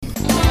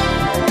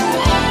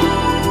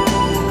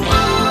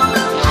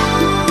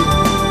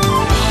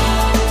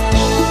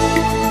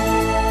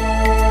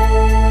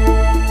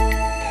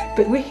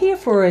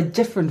for a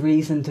different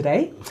reason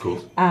today. Of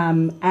course.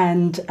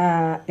 And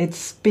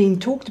it's being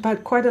talked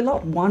about quite a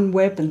lot,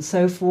 OneWeb and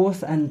so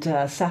forth, and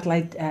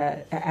satellite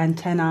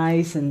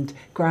antennae and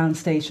ground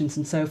stations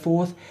and so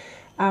forth.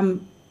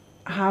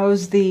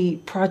 How's the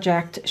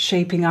project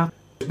shaping up?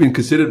 It's been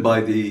considered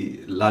by the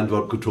Land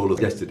Development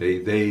Controller yesterday.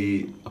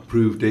 They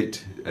approved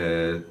it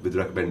with the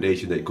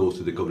recommendation that it goes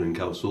to the Governing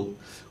Council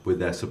with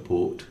their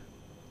support.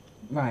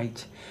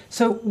 Right.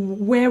 So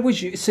where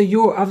was you? So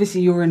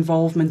your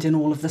involvement in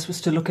all of this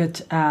was to look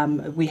at.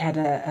 We had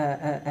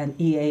an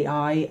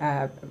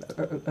EAI,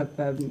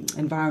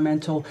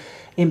 environmental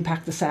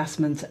impact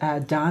assessment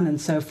done,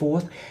 and so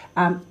forth.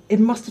 It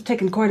must have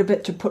taken quite a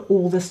bit to put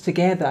all this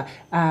together.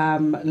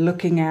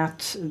 Looking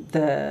at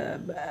the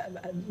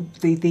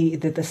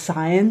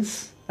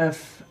science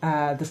of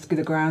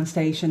the ground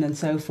station and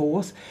so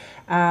forth.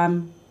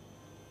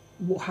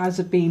 What has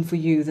it been for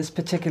you, this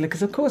particular?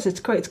 Because of course it's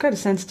quite a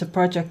sensitive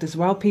project as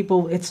well.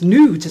 It's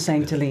new to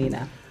St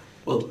Helena.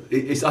 Well,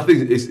 I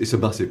think it's a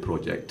massive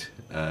project.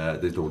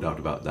 There's no doubt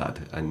about that,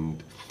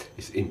 and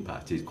its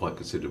impact is quite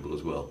considerable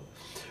as well.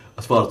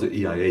 As far as the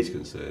EIA is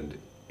concerned,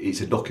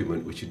 it's a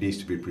document which needs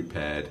to be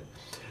prepared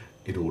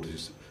in order to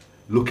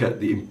look at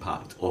the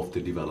impact of the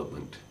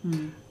development.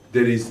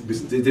 There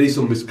is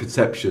some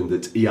misconception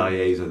that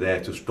EIAs are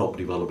there to stop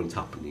development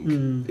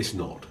happening. It's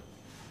not.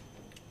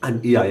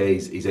 And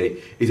EIAs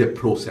is a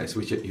process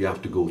which you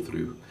have to go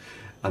through.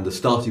 And the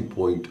starting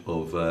point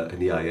of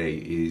an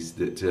EIA is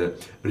that a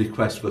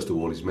request, first of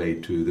all, is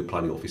made to the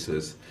planning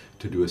officers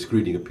to do a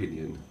screening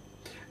opinion.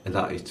 And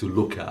that is to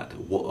look at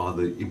what are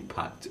the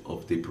impact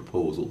of the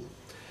proposal.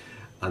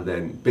 And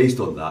then, based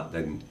on that,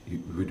 then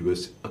we do a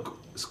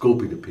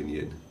scoping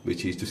opinion,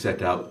 which is to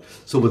set out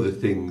some of the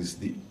things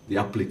the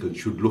applicant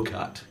should look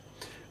at.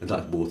 And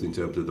that's both in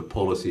terms of the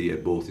policy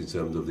and both in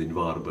terms of the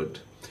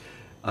environment.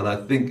 And I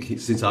think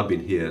since I've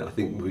been here, I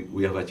think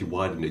we have actually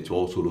widened it to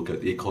also look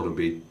at the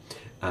economy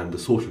and the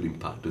social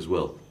impact as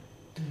well.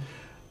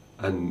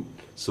 And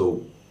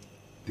so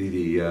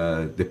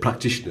the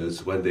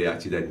practitioners, when they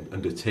actually then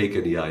undertake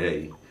an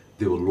EIA,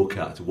 they will look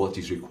at what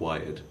is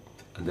required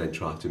and then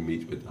try to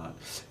meet with that.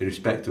 In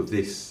respect of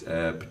this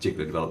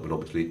particular development,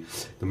 obviously,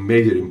 the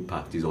major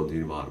impact is on the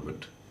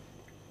environment.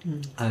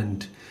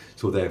 And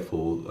so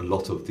therefore, a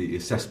lot of the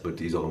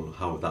assessment is on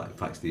how that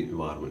affects the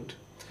environment.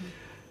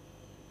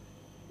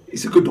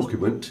 It's a good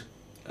document.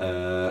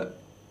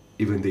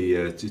 Even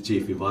the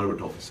Chief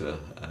Environment Officer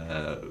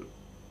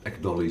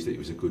acknowledged that it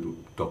was a good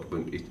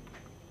document. It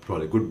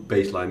provided good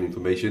baseline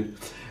information,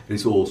 and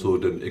it's also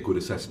done a good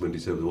assessment in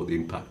terms of what the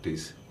impact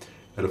is.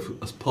 And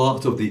as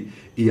part of the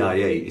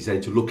EIA is then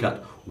to look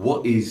at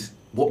what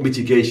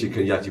mitigation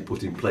can you actually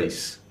put in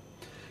place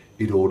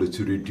in order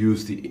to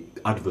reduce the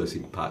adverse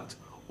impact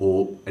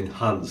or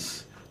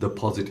enhance the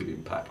positive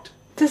impact.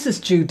 This is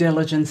due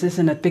diligence,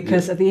 isn't it?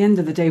 Because at the end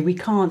of the day, we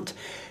can't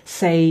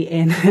say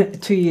in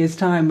 2 years'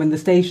 time when the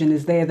station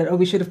is there that,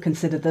 we should have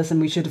considered this and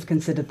we should have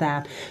considered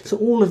that. So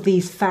all of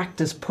these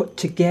factors put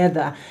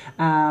together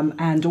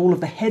and all of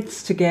the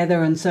heads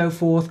together and so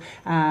forth,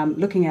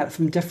 looking at it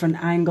from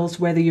different angles,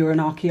 whether you're an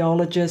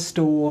archaeologist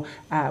or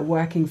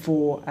working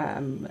for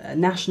a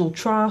national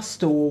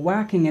trust or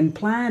working in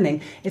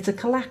planning, it's a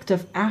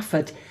collective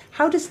effort.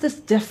 How does this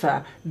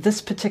differ,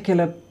 this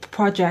particular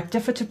project,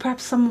 differ to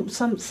perhaps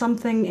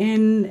something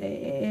in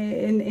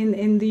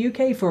the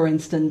UK, for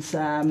instance?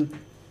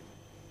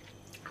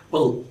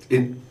 Well,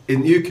 in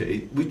the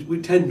UK, we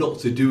tend not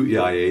to do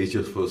EIAs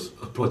just for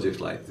projects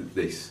like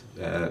this,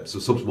 so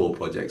some small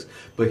projects.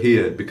 But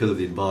here, because of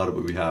the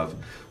environment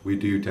we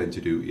do tend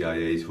to do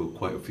EIAs for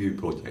quite a few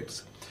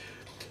projects.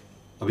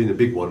 I mean, the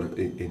big one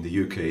in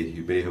the UK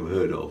you may have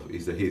heard of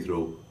is the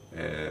Heathrow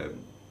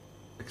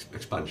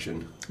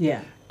expansion.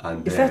 Yeah.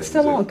 And is that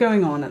still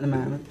going on at the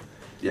moment?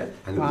 Yeah,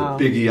 and there was a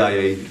big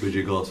EIA with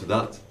regards to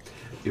that.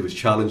 It was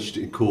challenged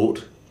in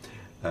court,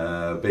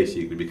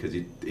 basically because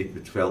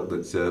it felt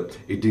that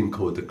it didn't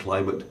cover the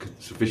climate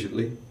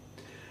sufficiently.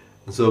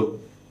 And so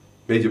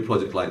major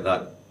projects like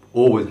that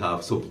always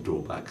have some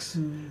drawbacks.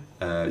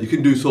 You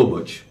can do so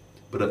much,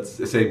 but at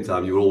the same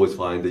time you will always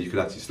find that you can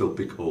actually still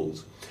pick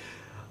holes.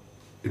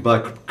 In my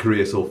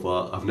career so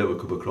far, I've never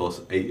come across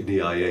an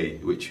EIA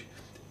which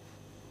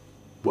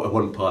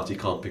one party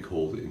can't pick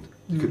holes in.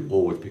 You can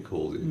always pick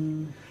holes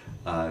in.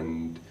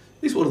 And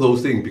it's one of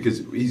those things because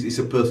it's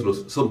a personal,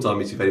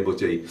 sometimes it's very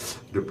much an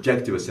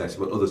objective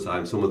assessment, other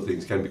times some of the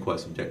things can be quite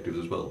subjective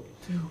as well.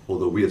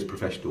 Although we as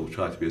professionals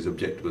try to be as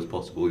objective as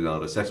possible in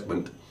our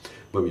assessment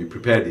when we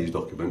prepare these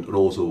documents and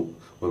also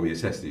when we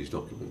assess these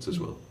documents as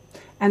well.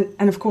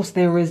 And of course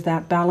there is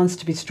that balance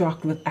to be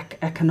struck with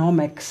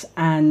economics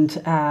and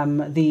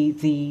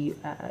the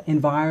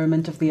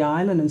environment of the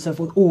island and so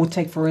forth. Or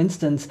take, for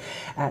instance,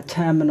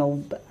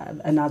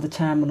 another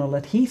terminal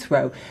at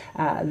Heathrow.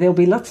 There'll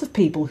be lots of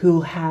people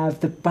who have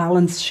the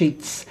balance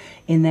sheets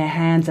in their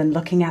hands and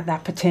looking at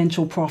that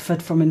potential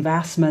profit from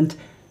investment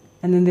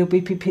And then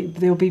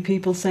there'll be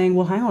people saying,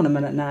 well, hang on a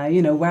minute now.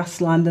 You know,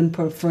 West London,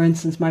 for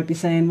instance, might be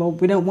saying, well,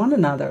 we don't want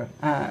another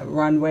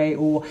runway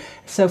or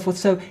so forth.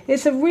 So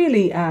it's a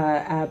really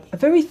a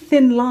very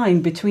thin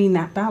line between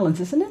that balance,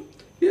 isn't it?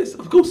 Yes,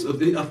 of course. I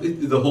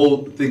think the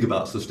whole thing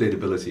about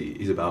sustainability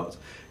is about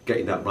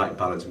getting that right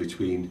balance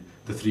between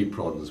the three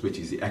prongs, which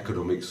is the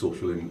economic,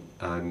 social,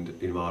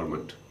 and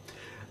environment.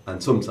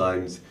 And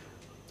sometimes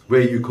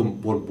where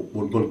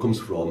one comes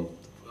from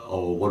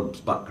or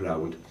one's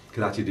background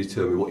can actually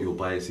determine what your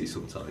bias is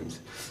sometimes.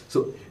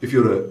 So if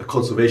you're a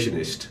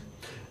conservationist,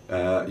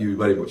 you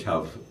very much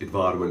have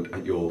environment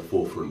at your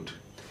forefront.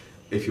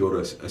 If you're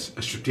a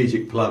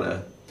strategic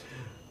planner,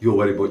 you're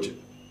very much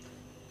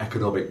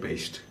economic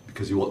based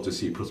because you want to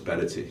see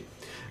prosperity.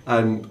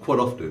 And quite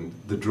often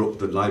the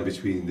line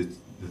between the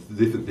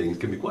different things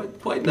can be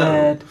quite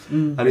narrow.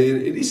 And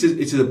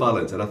it's a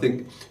balance, and I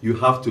think you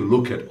have to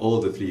look at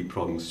all the three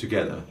prongs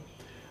together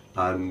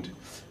and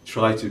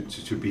try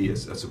to be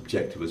as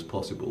objective as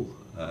possible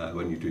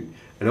when you're doing.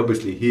 And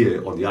obviously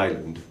here on the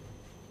island,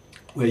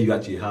 where you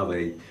actually have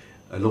a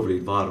lovely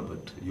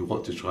environment, you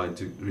want to try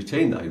to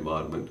retain that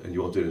environment and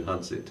you want to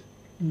enhance it.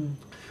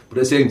 But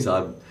at the same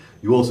time,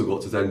 you also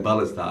got to then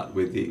balance that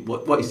with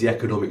what is the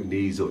economic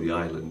needs of the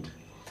island.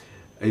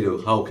 You know,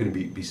 how can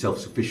it be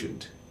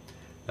self-sufficient?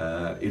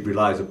 It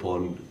relies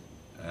upon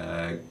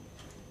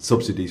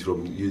subsidies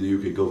from the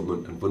UK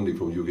government and funding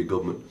from the UK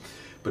government,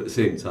 but at the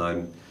same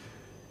time,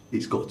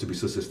 it's got to be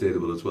so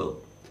sustainable as well.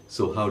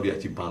 So how do you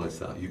actually balance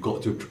that? You've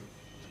got to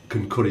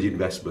encourage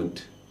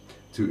investment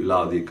to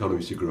allow the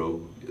economies to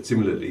grow.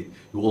 Similarly,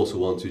 you also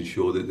want to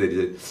ensure that there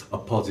is a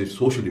positive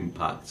social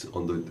impact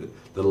on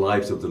the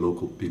lives of the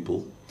local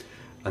people,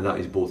 and that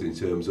is both in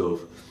terms of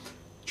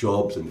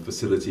jobs and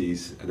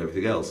facilities and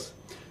everything else.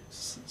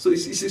 So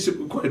it's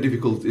quite a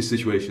difficult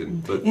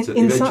situation, but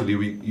eventually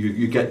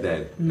you get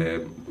there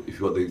if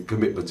you've got the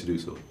commitment to do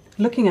so.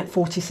 Looking at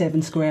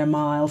 47 square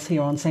miles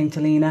here on St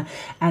Helena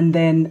and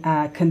then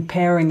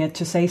comparing it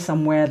to, say,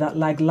 somewhere that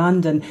like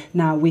London,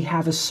 now we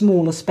have a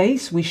smaller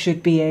space, we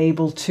should be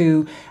able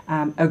to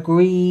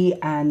agree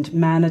and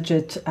manage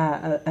it,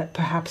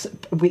 perhaps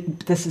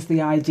this is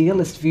the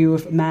idealist view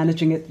of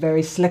managing it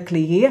very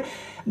slickly here,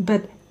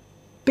 but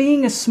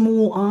being a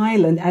small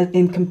island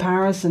in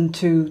comparison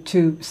to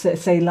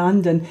say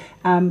London,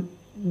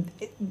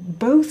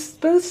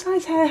 both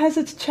sides has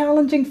its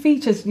challenging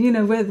features. You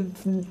know,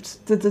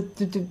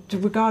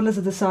 regardless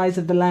of the size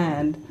of the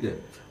land. Yeah,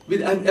 I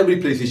mean,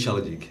 every place is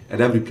challenging, and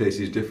every place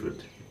is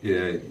different. You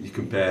know, you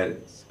compare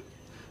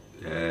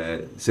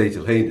St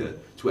Helena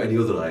to any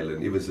other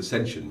island, even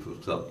Ascension, for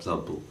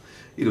example.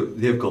 You know,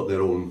 they've got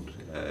their own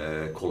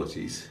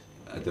qualities.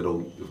 And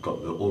they've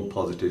got their own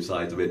positive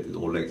sides of it,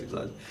 their own negative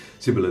sides.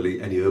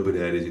 Similarly, any urban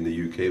areas in the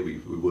UK we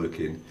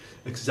work in,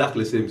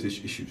 exactly the same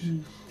issues.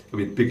 I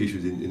mean, big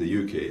issues in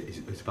the UK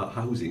it's about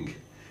housing.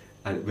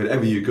 And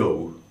wherever you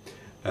go,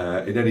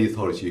 in any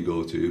authority you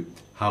go to,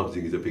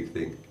 housing is a big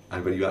thing.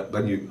 And when you're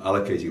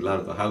allocating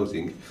land for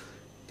housing,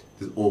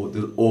 there's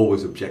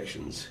always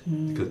objections.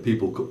 Because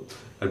people,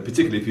 and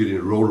particularly if you're in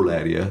a rural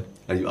area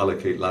and you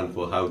allocate land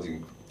for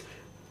housing,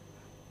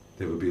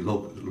 there will be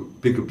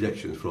big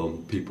objections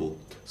from people.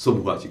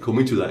 Some who actually come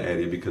into that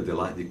area because they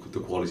like the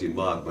quality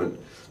environment.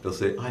 They'll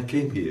say, I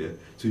came here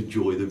to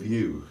enjoy the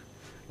view.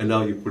 And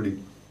now you're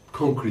putting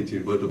concrete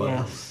in front of my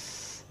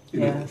house.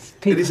 Yes.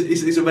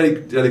 It's a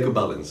very delicate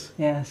balance.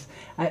 Yes.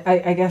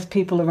 I guess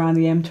people around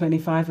the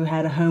M25 who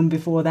had a home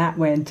before that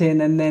went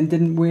in and then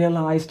didn't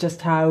realise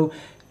just how,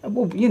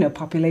 well, you know,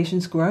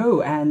 populations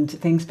grow and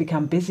things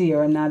become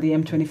busier, and now the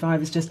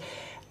M25 is just...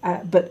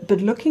 But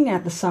looking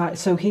at the site,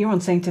 so here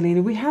on St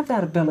Helena, we have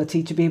that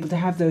ability to be able to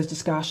have those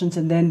discussions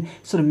and then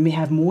sort of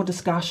have more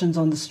discussions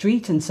on the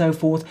street and so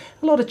forth.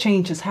 A lot of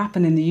changes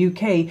happen in the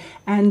UK,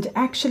 and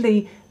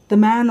actually the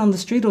man on the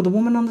street or the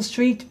woman on the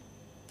street,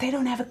 they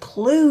don't have a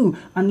clue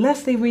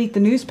unless they read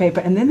the newspaper,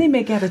 and then they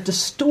may get a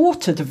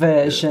distorted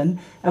version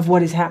of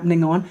what is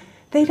happening on.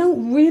 They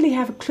don't really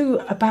have a clue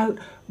about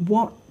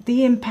what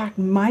the impact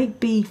might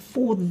be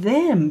for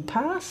them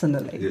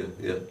personally.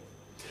 Yeah.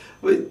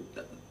 I mean,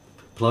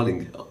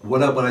 planning.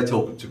 When I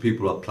talk to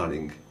people about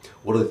planning,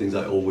 one of the things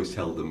I always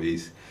tell them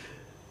is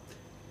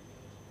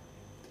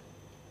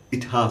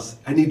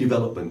any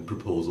development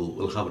proposal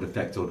will have an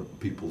effect on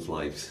people's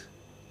lives.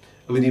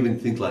 I mean, even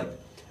things like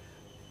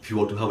if you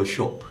want to have a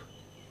shop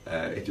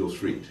at your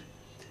street,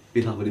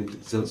 it'll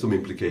have some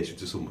implication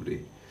to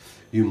somebody.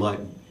 You might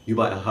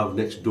have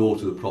next door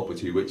to the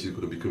property which is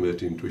going to be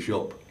converted into a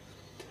shop,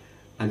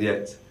 and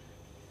yet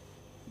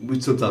we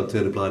sometimes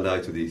turn a blind eye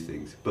to these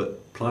things,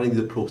 but planning is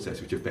a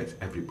process which affects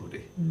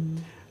everybody.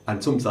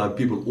 And sometimes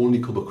people only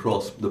come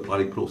across the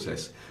planning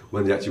process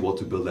when they actually want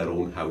to build their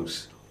own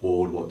house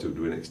or want to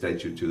do an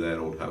extension to their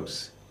own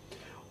house,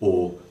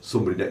 or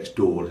somebody next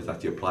door has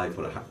actually applied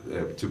for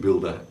to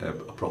build a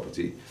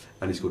property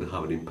and it's going to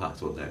have an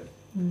impact on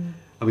them.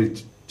 I mean,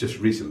 just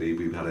recently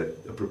we've had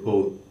a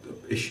proposed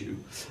issue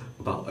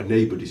about a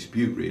neighbour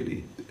dispute,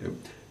 really,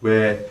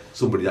 where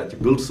somebody actually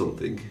built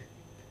something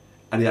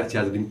and it actually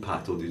has an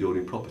impact on the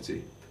adjoining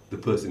property. the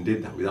person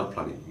did that without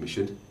planning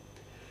permission,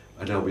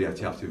 and now we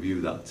actually have to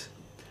view that.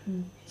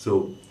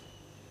 So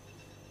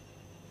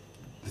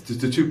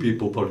the two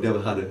people probably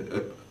never had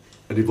an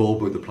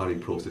involvement with the planning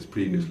process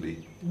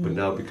previously, but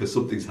now because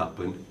something's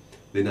happened,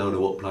 they now know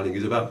what planning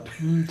is about.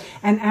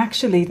 And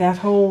actually, that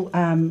whole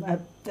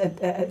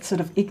sort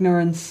of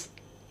ignorance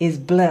is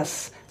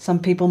bliss. Some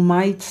people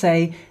might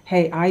say,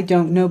 "Hey, I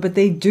don't know," but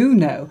they do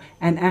know,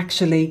 and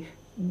actually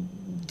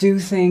do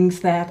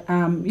things that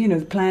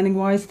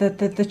planning-wise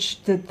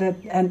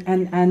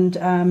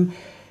and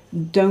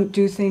don't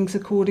do things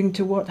according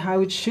to how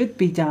it should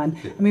be done.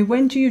 Yeah. I mean,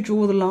 when do you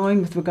draw the line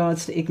with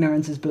regards to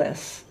ignorance is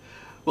bliss?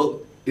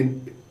 Well,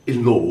 in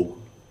law,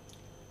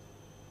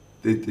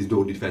 there's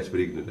no defence for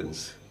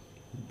ignorance.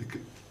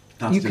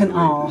 That's You can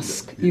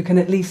ask. You can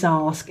at least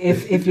ask.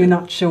 If you're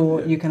not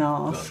sure, you can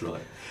ask. That's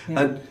right. Yeah.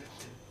 And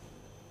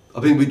I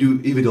mean, we do,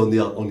 even on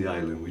the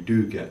island, we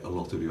do get a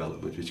lot of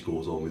development which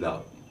goes on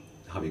without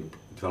having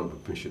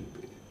development permission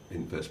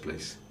in the first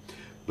place.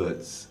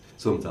 But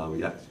sometimes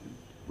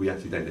we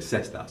actually then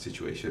assess that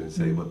situation and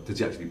say, well, does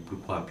it actually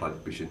require planning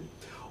permission?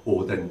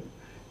 Or then,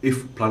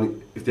 if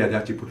they had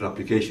actually put an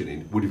application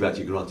in, would have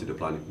actually granted a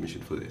planning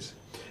permission for this?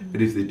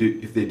 And if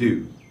they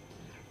do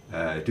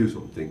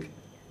something,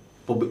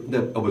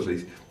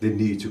 obviously they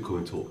need to come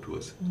and talk to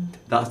us.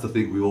 That's the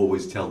thing we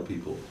always tell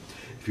people.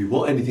 If you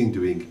want anything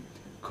doing,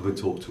 come and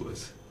talk to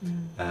us,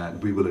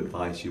 and we will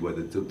advise you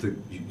whether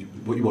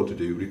what you want to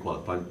do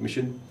requires planning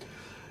permission.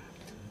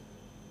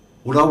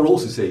 What I will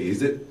also say is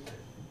that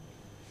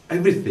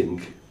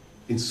everything,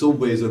 in some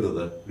ways or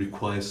another,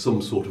 requires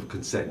some sort of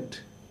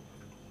consent.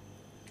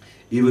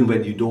 Even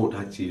when you don't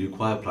actually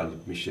require planning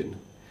permission,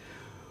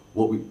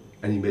 what we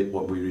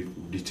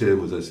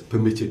determine as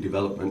permitted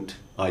development,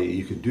 i.e.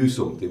 you can do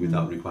something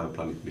without requiring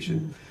planning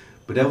permission.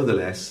 But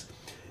nevertheless,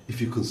 if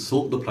you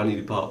consult the planning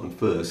department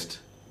first,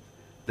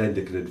 then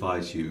they can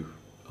advise you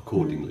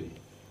accordingly.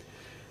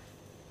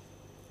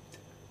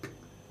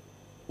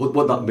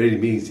 What that really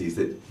means is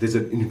that there's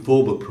an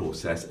informal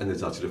process and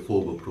there's actually a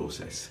formal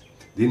process.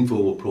 The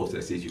informal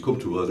process is you come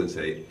to us and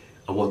say,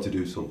 I want to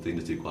do something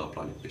that requires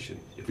planning permission.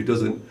 If it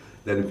doesn't,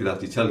 then we can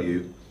actually tell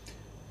you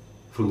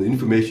from the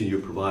information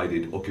you've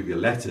provided, or give you a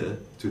letter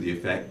to the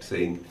effect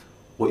saying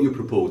what you're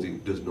proposing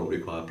does not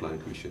require planning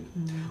permission.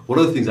 One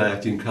of the things I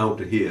actually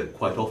encounter here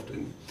quite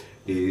often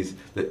is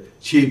that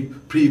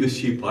previous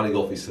chief planning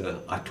officer,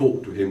 I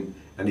talked to him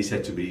and he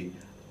said to me,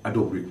 I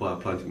don't require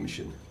planning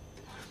permission.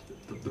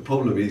 The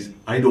problem is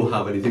I don't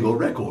have anything on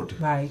record.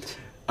 Right.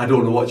 I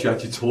don't know what you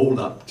actually told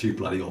that chief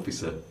planning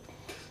officer.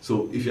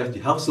 So if you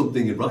actually have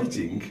something in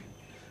writing,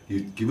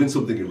 you've given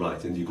something in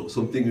writing, you've got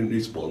something in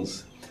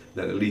response,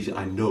 then at least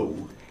I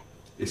know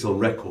it's on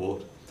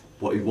record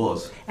what it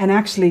was. And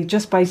actually,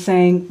 just by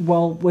saying,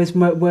 well, was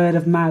word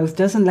of mouth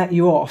doesn't let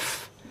you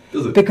off.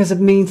 Does it? Because it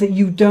means that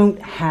you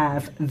don't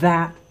have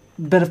that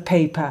bit of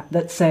paper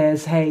that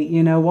says, hey,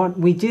 you know what,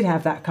 we did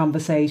have that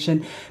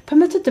conversation.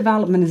 Permitted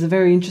development is a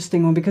very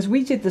interesting one, because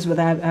we did this with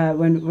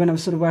when I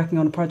was sort of working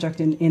on a project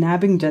in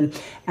Abingdon,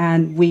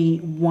 and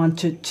we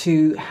wanted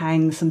to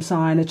hang some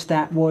signage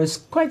that was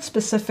quite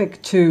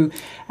specific to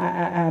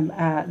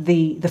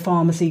the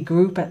pharmacy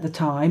group at the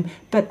time,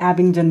 but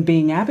Abingdon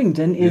being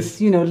Abingdon is,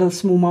 a little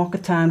small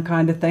market town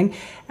kind of thing.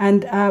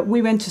 And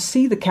we went to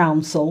see the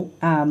council,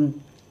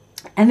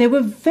 and they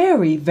were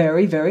very,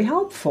 very, very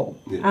helpful.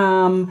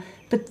 Yeah.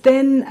 But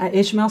then,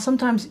 Ishmael,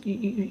 sometimes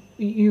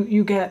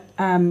you get,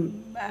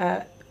 and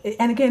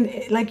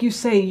again, like you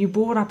say, you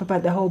brought up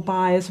about the whole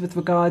bias with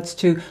regards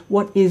to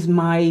what's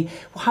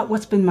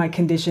been my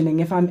conditioning.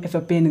 If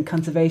I've been in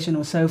conservation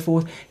or so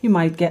forth, you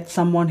might get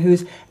someone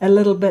who's a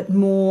little bit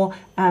more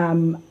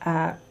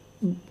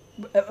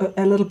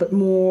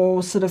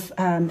sort of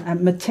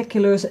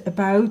meticulous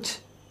about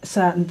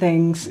certain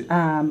things.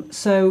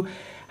 So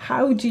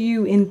how do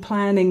you, in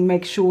planning,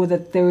 make sure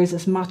that there is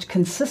as much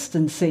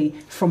consistency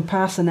from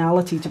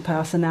personality to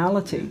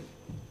personality?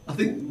 I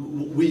think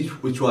we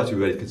try to be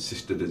very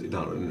consistent in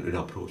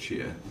our approach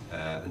here,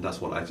 and that's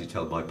what I actually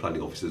tell my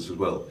planning officers as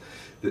well.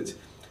 That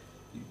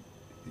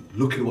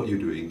look at what you're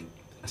doing,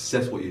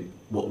 assess what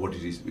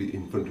it is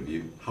in front of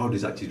you, how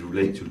does it actually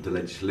relate to the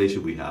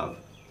legislation we have,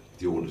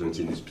 the ordinance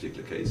in this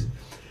particular case,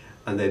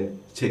 and then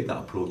take that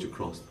approach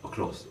across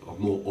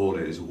all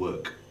areas of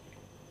work.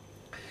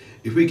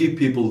 If we give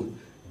people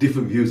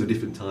different views at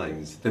different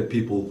times, then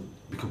people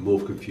become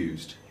more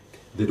confused.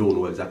 They don't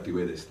know exactly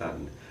where they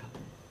stand.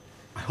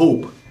 I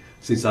hope,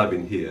 since I've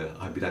been here,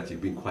 I've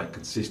been quite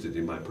consistent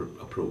in my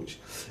approach.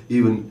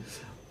 Even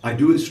I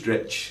do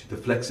stretch the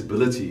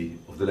flexibility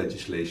of the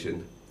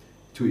legislation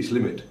to its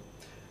limit.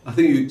 I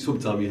think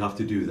sometimes you have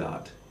to do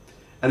that.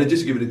 And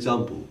just to give an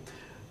example,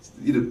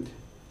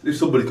 if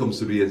somebody comes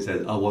to me and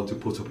says, I want to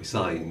put up a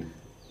sign,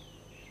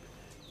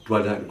 do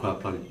I require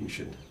planning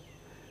permission?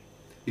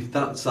 If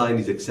that sign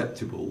is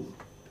acceptable,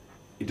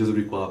 it doesn't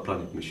require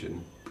planning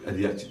permission, and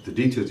the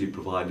details you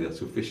provided are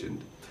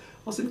sufficient,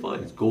 I'll say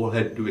fine, go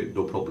ahead, do it,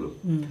 no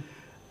problem.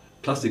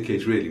 Classic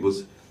case really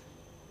was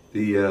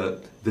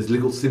this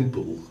little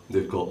symbol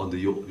they've got on the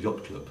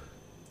yacht club.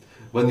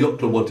 when the yacht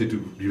club wanted to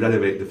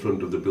renovate the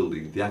front of the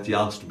building, they actually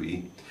asked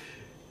me,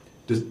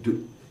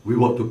 do we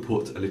want to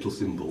put a little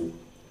symbol,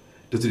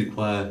 does it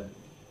require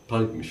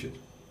planning permission?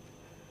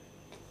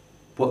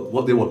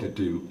 What they want to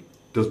do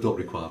does not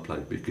require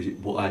planning, because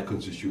what I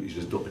constitute is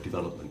just not a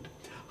development.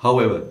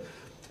 However,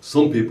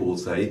 some people will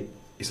say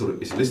it's a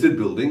listed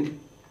building,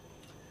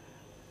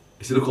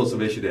 it's in a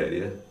conservation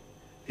area,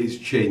 it's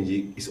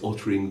changing, it's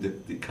altering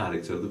the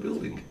character of the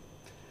building.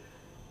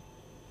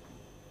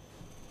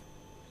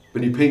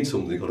 When you paint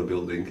something on a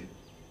building,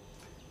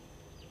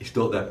 it's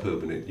not that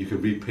permanent. You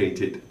can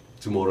repaint it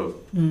tomorrow,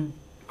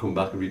 come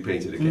back and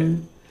repaint it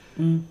again.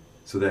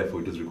 So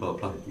therefore it does require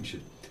planning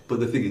permission. But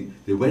the thing is,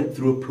 they went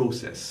through a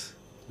process.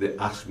 They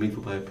asked me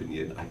for my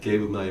opinion, I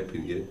gave them my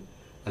opinion,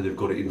 and they've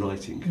got it in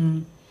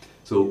writing.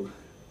 So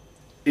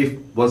if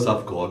once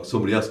I've gone,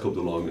 somebody else comes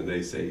along and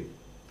they say,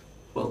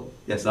 well,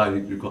 yes, here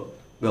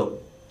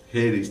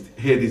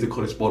is the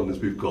correspondence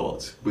we've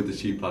got with the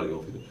Chief Planning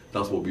Officer.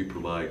 That's what we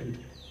provided.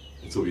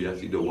 And so we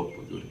actually know what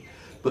we're doing.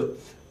 But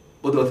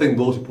I think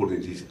most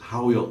important is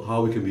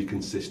how we can be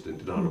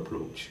consistent in our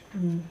approach.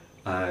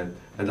 And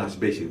that's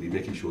basically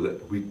making sure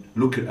that we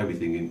look at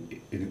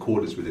everything in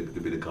accordance with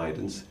the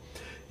guidance.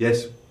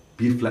 Yes,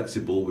 be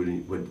flexible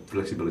when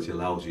flexibility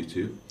allows you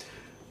to,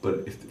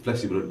 but if the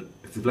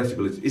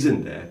flexibility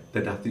isn't there,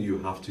 then I think you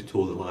have to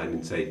toe the line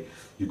and say,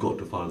 you've got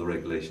to follow the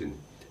regulation.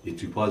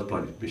 It requires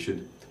planning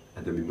permission,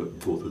 and then we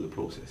go through the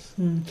process.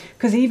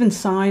 Because even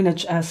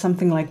signage,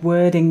 something like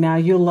wording now,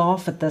 you'll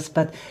laugh at this,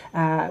 but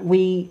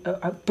we,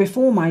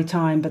 before my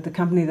time, but the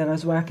company that I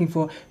was working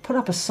for, put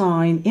up a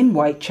sign in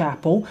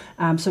Whitechapel.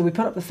 So we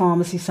put up the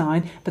pharmacy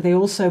sign, but they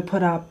also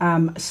put up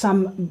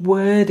some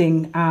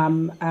wording,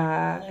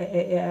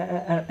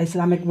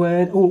 Islamic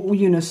word,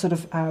 or sort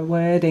of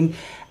wording,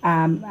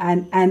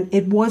 and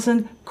it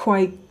wasn't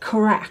quite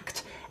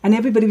correct. And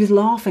everybody was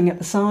laughing at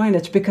the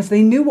signage because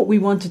they knew what we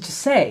wanted to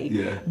say,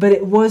 but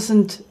it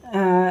wasn't,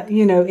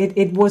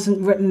 it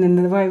wasn't written in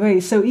the right way.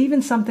 So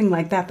even something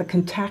like that, the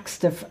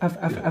context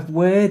of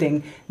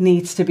wording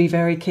needs to be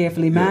very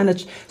carefully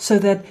managed, so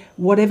that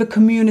whatever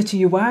community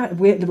you're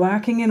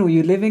working in or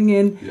you're living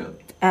in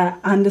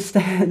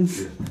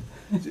understands.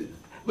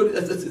 But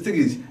the thing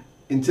is,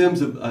 in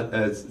terms of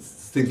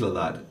things like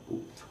that,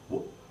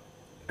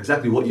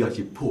 exactly what you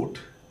actually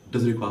put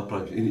doesn't require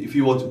planning. If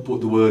you want to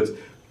put the words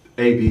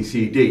A, B,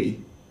 C,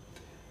 D,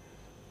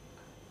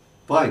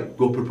 fine,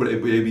 go put A,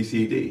 B,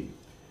 C, D.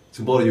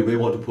 Tomorrow you may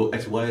want to put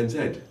X, Y, and Z.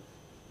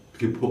 You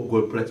can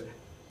put X.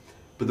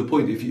 But the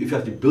point, if you're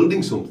actually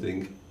building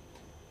something,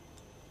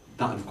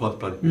 that requires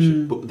planning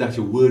permission, but the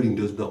actual wording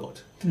does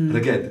not. And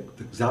again,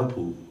 the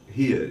example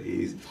here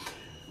is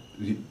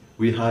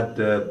we had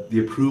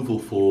the approval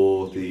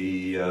for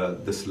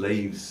the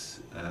slaves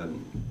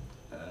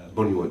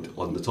monument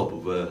on the top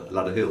of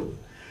Ladder Hill.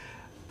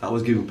 That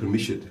was given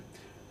permission.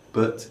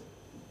 But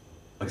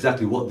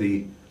exactly what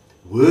the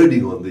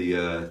wording on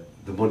the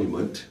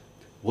monument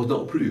was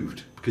not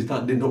approved, because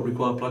that did not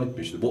require planning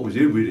permission. What was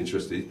really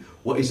interesting,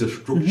 what is the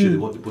structure they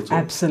want to put on?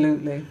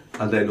 Absolutely.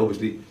 And then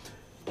obviously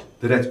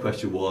the next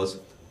question was,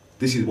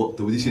 this is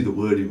the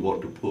wording we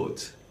want to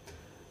put.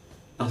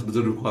 That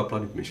doesn't require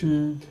planning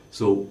permission.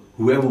 So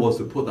whoever wants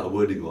to put that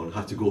wording on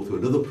has to go through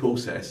another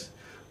process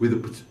with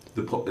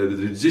the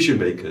decision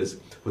makers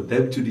for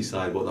them to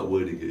decide what that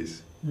wording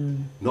is,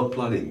 not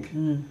planning.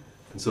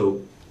 And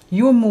so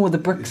you're more the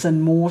bricks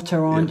and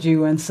mortar, aren't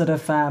you? And sort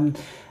of,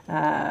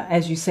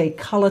 as you say,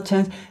 colour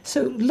turns.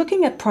 So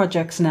looking at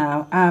projects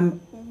now,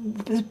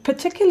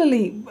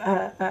 particularly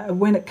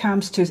when it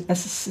comes to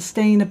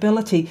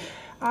sustainability,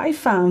 I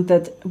found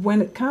that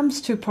when it comes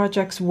to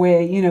projects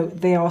where,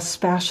 they are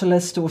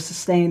specialist or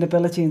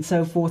sustainability and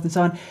so forth and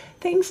so on,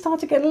 things start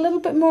to get a little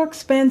bit more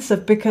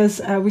expensive, because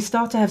we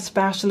start to have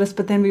specialists,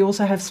 but then we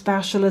also have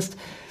specialists,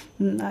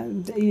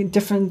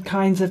 different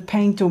kinds of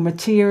paint or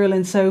material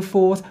and so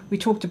forth. We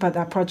talked about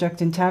that project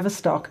in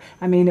Tavistock.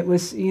 I mean, it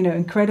was,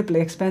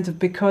 incredibly expensive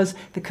because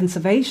the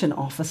conservation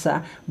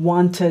officer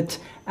wanted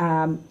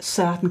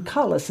certain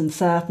colours and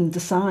certain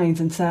designs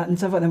and certain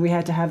so forth. And we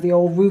had to have the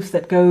old roof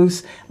that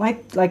goes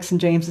like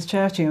St James's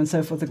Church and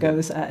so forth, that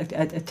goes,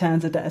 it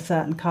turns a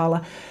certain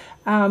colour.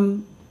 But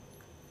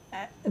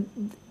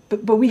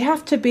we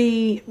have to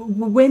be,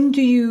 when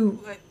do you...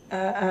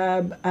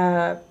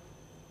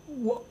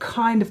 what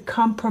kind of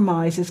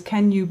compromises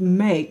can you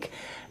make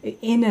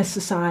in a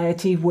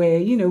society where,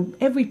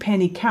 every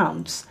penny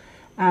counts,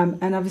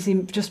 and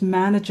obviously just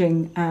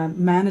managing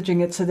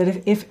it so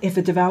that if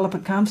a developer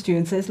comes to you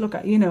and says, look,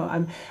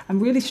 I'm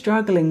really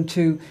struggling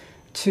to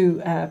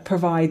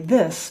provide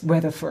this,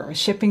 whether for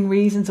shipping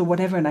reasons or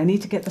whatever, and I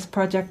need to get this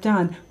project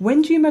done.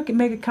 When do you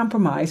make a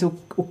compromise, or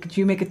do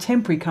you make a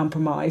temporary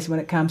compromise when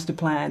it comes to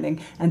planning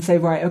and say,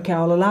 right, okay,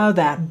 I'll allow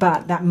that,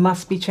 but that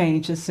must be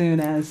changed as soon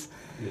as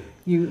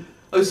you...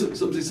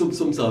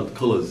 Sometimes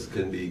colours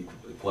can be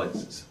quite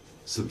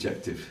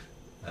subjective.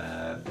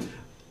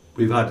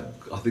 We've had,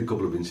 I think, a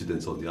couple of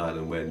incidents on the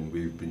island when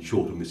we've been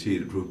short of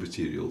roof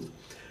materials,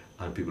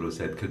 and people have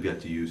said, can we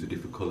actually use a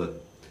different colour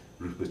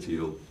roof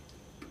material?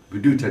 We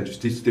do tend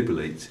to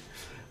stipulate.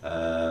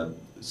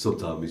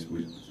 Sometimes,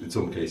 in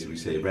some cases, we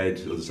say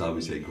red. Other times,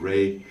 we say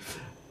grey.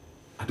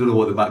 I don't know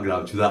what the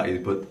background to that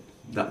is, but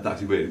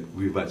that's where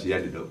we've actually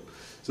ended up.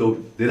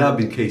 So there have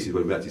been cases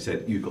where we actually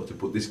said, you've got to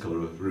put this colour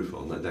of roof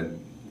on, and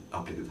then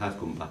applicants have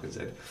come back and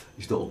said,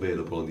 it's not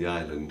available on the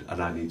island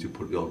and I need to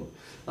put it on.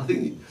 I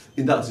think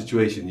in that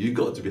situation, you've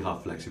got to have a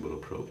flexible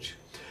approach.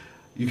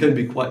 You can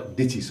be quite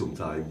nitty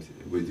sometimes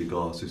with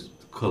regards to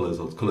colours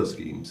or colour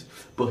schemes,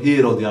 but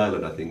here on the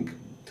island, I think,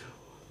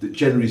 that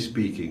generally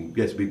speaking,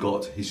 yes, we've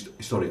got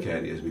historic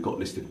areas, we've got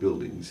listed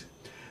buildings,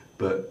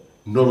 but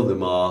none of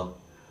them are,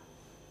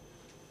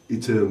 in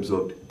terms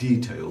of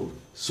detail,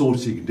 so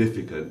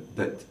significant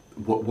that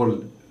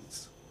one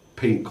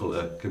paint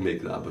colour can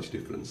make that much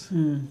difference.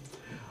 And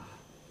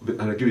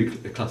I'll give you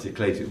a classic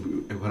case.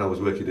 When I was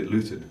working at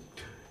Luton,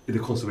 in a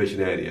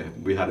conservation area,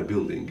 we had a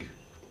building.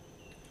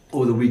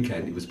 Over the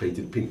weekend, it was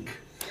painted pink.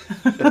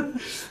 There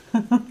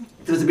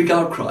was a big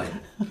outcry.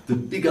 The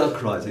big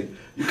outcry saying,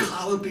 you can't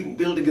have a pink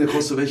building in a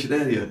conservation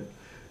area.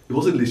 It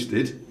wasn't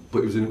listed, but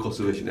it was in a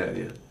conservation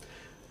area.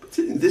 But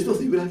there's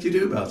nothing you can actually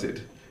do about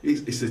it.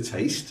 It's a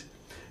taste.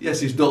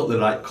 Yes, it's not the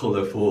right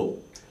colour for,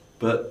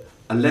 but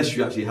unless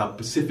you actually have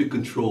specific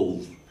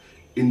controls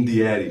in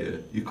the area,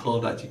 you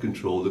can't actually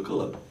control the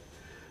colour.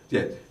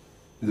 Yeah,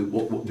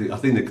 I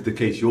think the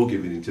case you're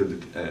giving in terms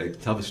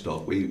of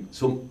Tavistock, where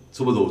some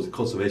of those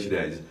conservation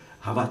areas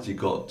have actually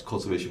got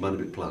conservation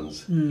management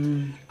plans,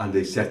 and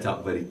they set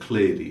out very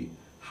clearly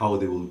how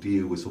they will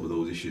deal with some of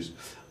those issues.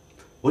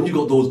 When you've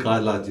got those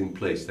guidelines in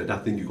place, then I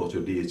think you've got to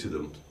adhere to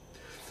them.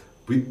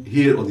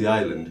 Here on the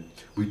island,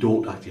 we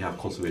don't actually have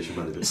conservation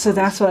management. So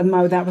that's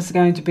what that was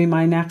going to be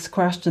my next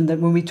question, that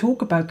when we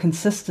talk about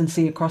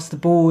consistency across the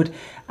board,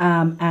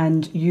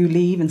 and you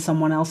leave and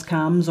someone else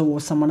comes or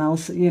someone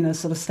else,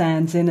 sort of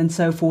stands in and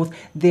so forth,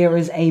 there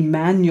is a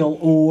manual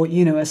or,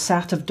 a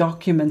set of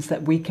documents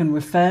that we can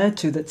refer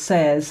to that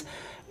says,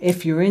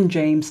 if you're in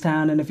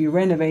Jamestown and if you're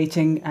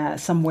renovating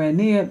somewhere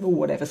near or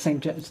whatever,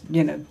 sort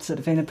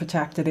of in a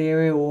protected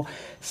area or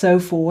so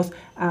forth,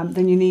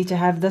 then you need to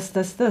have this,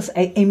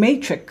 a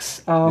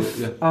matrix of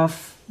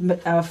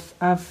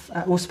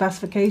or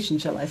specification,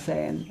 shall I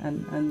say,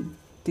 and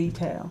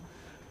detail.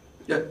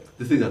 Yeah,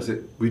 the thing is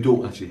that we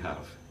don't actually have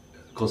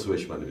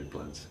conservation management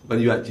plans. When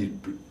you actually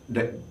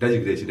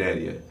designate an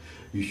area,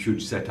 you should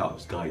set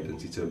out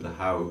guidance in terms of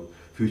how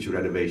future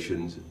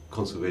renovations,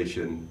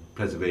 conservation,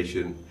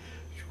 preservation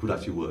could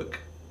actually work.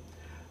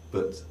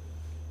 But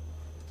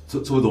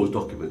some of those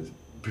documents,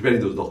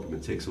 preparing those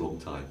documents takes a long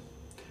time.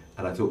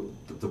 And I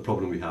thought the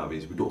problem we have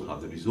is we don't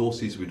have the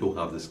resources, we don't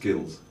have the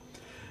skills.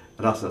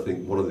 And that's, I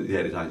think, one of the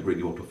areas I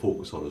really want to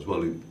focus on as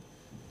well,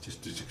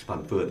 just to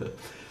expand further.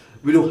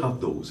 We don't have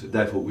those,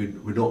 therefore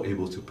we're not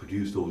able to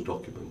produce those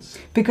documents.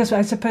 Because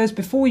I suppose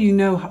before you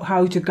know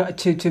how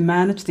to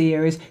manage the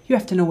areas, you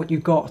have to know what you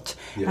got.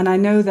 Yeah. And I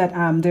know that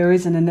there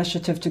is an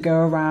initiative to go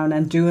around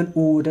and do an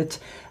audit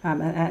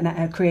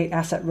and create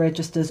asset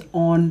registers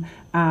on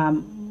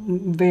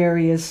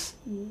various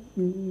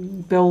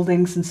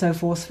buildings and so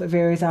forth for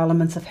various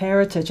elements of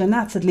heritage, and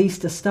that's at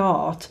least a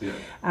start.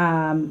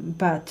 Yeah.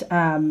 But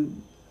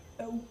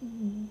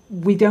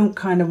we don't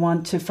kind of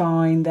want to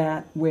find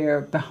that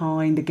we're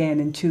behind again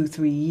in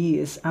 2-3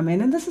 years. I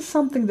mean, and this is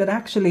something that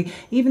actually,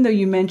 even though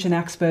you mention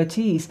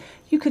expertise,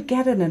 you could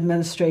get an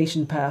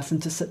administration person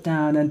to sit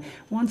down and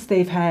once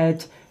they've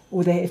had,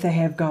 or if they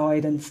have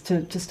guidance,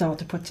 to start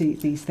to put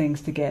these things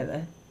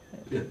together.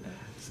 Yeah.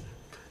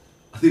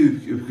 I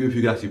think if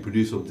you actually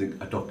produce something,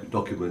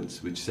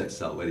 documents which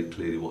sets out very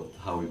clearly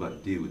how we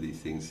might deal with these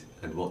things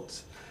and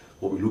what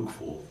we look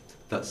for,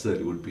 that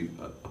certainly would be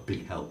a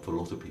big help for a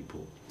lot of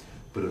people.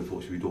 But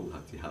unfortunately, we don't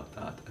actually have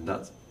that. And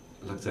that's,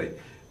 like I say,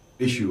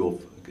 issue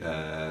of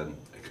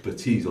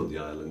expertise on the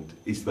island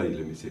is very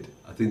limited.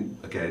 I think,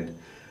 again,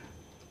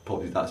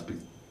 probably that's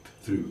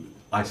through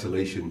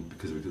isolation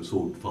because we're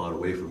so far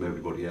away from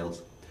everybody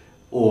else,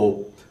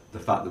 or the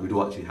fact that we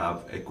don't actually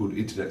have a good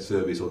internet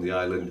service on the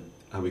island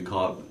and we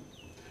can't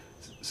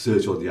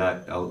search on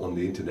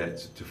the internet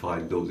to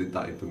find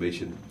that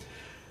information.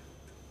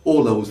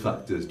 All those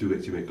factors do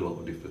actually make a lot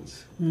of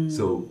difference.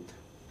 So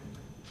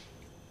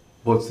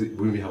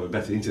when we have a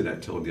better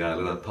internet on the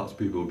island, perhaps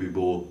people will be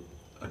more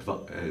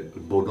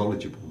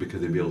knowledgeable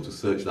because they'll be able to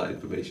search that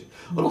information.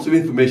 And also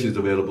information is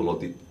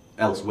available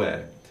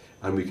elsewhere,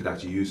 and we can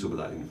actually use some of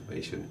that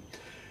information.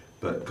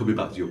 But coming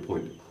back to your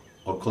point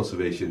on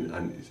conservation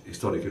and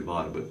historic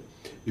environment,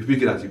 if we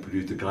can actually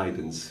produce the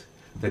guidance,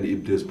 then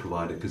it does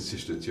provide a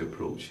consistency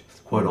approach.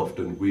 Quite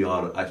often we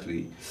are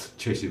actually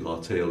chasing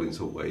our tail in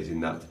some ways, in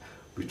that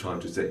we're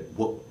trying to say,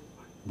 what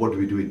do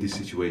we do in this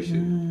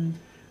situation?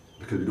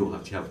 because we don't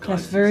actually have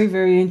guidance. That's very,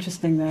 very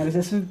interesting. That is,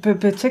 it's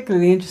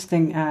particularly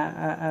interesting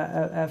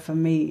for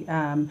me,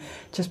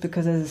 just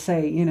because, as I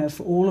say, you know,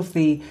 for all of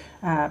the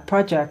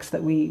projects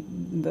that we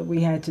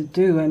had to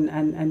do,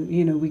 and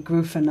you know, we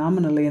grew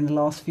phenomenally in the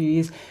last few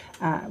years.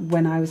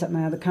 When I was at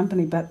my other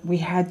company, but we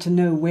had to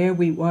know where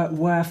we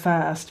were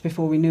first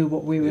before we knew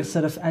what we were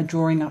sort of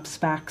drawing up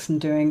specs and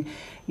doing,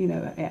 you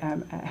know,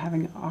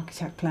 having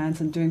architect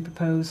plans and doing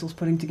proposals,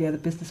 putting together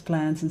business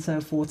plans and so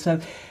forth. So,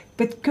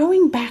 but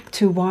going back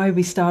to why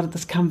we started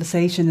this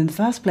conversation in the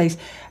first place,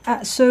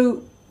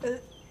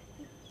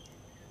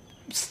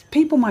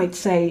 people might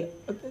say,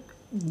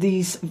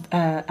 these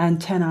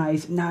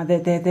antennae, now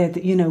they're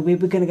you know, we're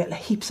going to get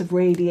heaps of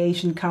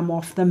radiation come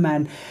off them,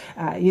 and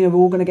you know, we're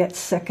all going to get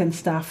sick and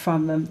stuff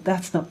from them.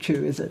 That's not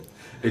true, is it?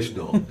 It's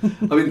not.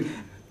 I mean,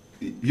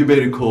 you may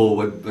recall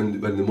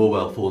when the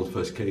mobile phones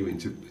first came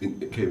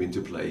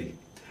into play,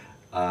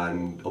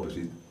 and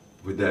obviously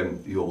with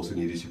them you also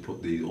needed to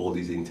put all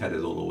these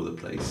antennas all over the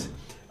place,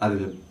 and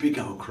there was a big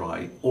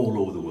outcry all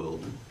over the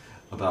world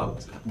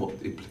about what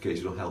the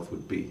implication on health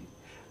would be,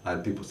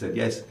 and people said,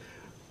 yes,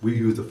 we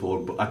use the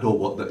phone, but I don't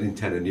want that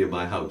antenna near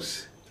my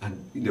house.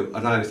 And you know,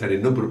 and I understand a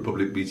number of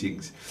public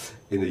meetings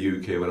in the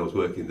UK when I was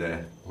working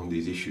there on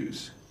these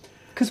issues.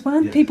 Because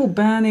weren't people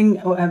burning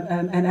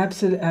and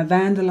absolutely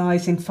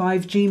vandalising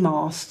 5G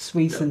masts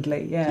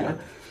recently? Yeah.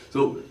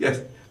 So yes,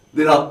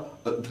 there are.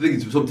 The thing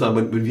is,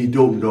 sometimes when you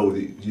don't know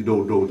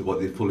what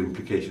the full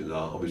implications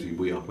are. Obviously,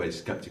 we are very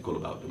sceptical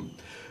about them.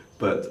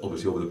 But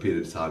obviously, over the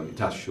period of time, it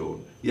has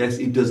shown. Yes,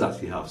 it does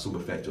actually have some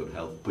effect on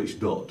health, but it's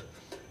not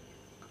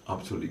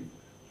absolutely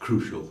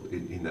crucial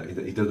in that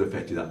it doesn't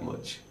affect you that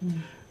much.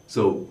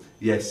 So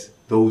yes,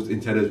 those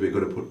antennas we're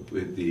going to put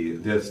with the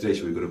Earth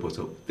station we're going to put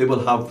up, they will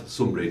have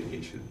some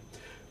radiation,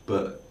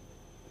 but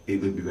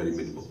it will be very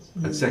minimal.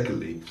 And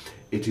secondly,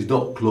 it is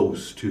not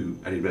close to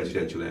any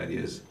residential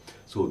areas,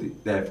 so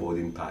therefore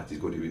the impact is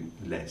going to be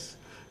less.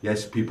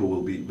 Yes, people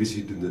will be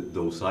visiting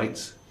those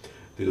sites.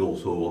 There's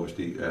also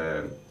obviously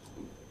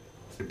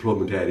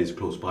employment areas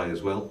close by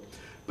as well,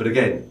 but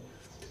again,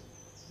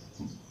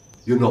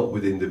 you're not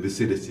within the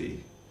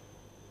vicinity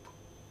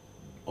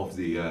of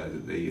the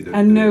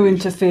and no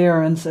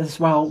interference as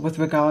well with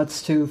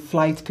regards to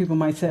flights. People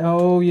might say,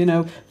 oh, you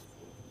know,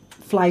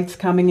 flights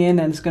coming in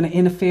and it's going to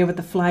interfere with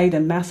the flight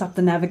and mess up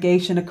the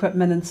navigation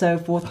equipment and so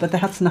forth, but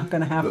that's not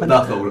going to happen.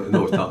 That's not,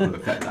 no, it's not going to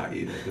affect that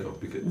either, you know,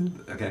 because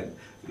again,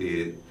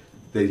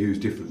 they use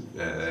different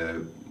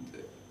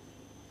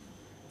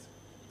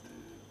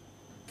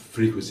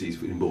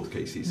frequencies in both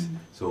cases.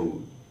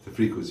 So the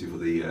frequency for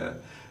the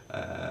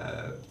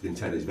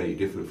antenna is very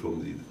different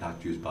from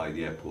that used by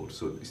the airport,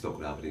 so it's not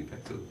going to have any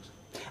effect on those.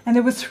 And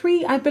there were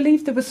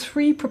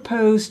three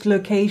proposed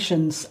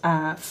locations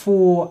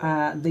for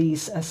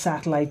these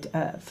satellite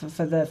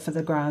for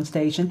the ground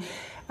station.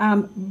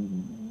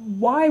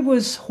 Why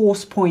was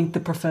Horse Point the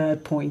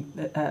preferred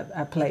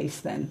place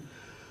then?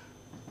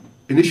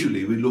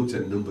 Initially, we looked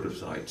at a number of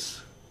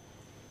sites.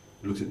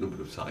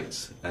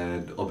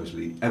 And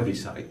obviously every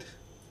site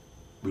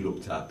we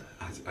looked at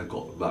has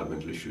got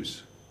environmental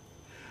issues.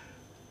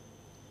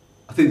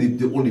 I think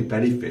the only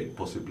benefit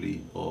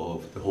possibly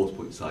of the Horse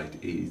Point site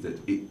is that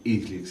it's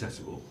easily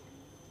accessible.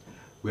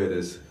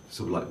 Whereas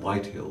something like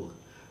Whitehill,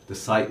 the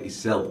site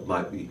itself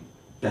might be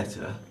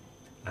better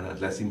and has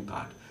less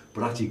impact,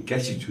 but actually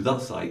getting to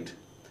that site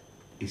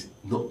is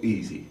not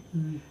easy.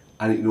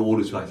 And in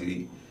order to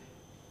actually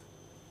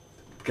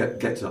get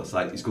to that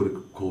site, it's going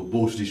to cause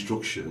most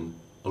destruction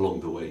along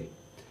the way.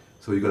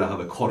 So you're going to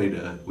have a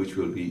corridor which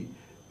will be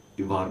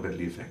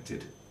environmentally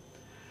affected.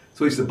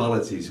 So it's the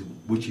balance is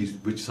which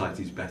site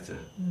is better.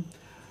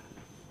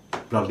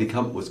 Bradley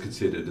Camp was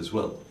considered as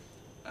well,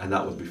 and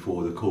that was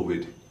before the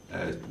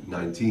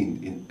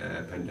COVID-19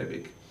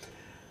 pandemic.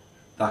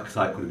 That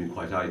site could have been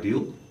quite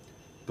ideal,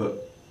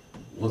 but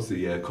once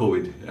the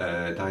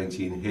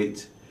COVID-19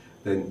 hit,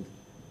 then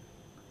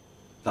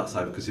that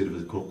site was considered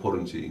as a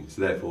quarantine.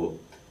 So therefore,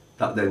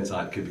 that then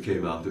site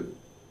became out of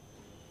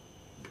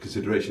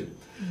consideration.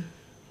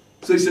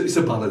 So it's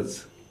a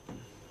balance.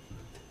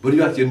 When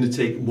you actually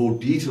undertake more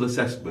detailed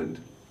assessment,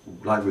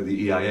 like with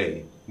the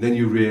EIA, then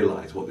you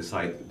realise what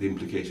the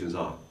implications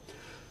are.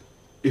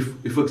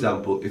 If for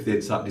example, if they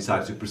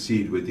decided to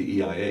proceed with the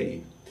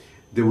EIA,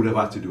 they would have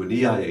had to do an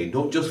EIA,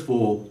 not just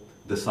for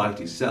the site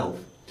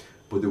itself,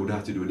 but they would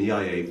have to do an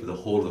EIA for the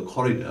whole of the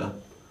corridor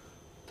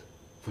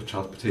for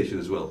transportation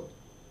as well.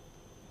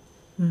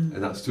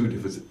 And that's two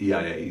different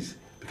EIAs,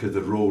 because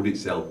the road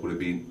itself would have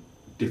been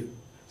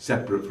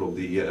separate from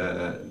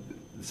the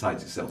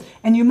site itself.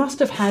 And you must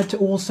have had to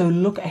also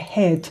look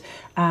ahead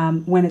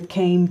when it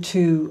came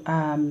to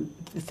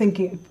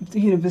thinking,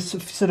 the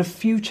sort of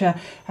future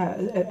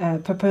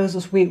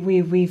proposals.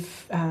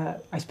 We've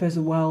I suppose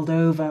the world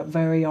over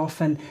very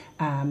often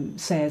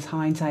says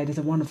hindsight is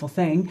a wonderful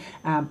thing,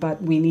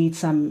 but we need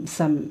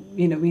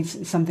we need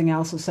something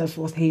else or so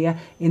forth here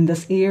in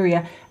this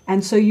area.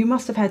 And so you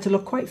must have had to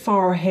look quite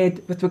far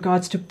ahead with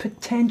regards to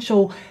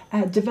potential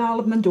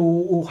development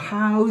or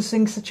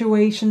housing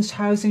situations,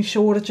 housing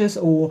shortages,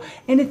 or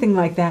anything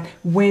like that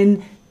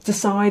when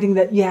deciding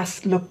that,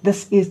 yes, look,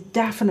 this is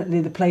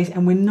definitely the place,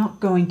 and we're not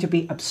going to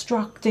be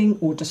obstructing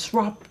or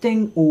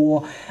disrupting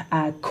or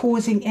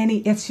causing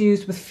any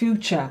issues with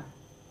future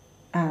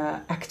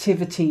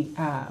activity,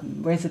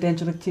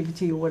 residential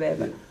activity or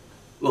whatever.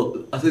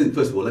 Well, I think,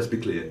 first of all, let's be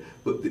clear,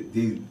 but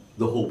the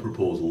whole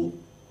proposal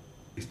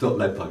is not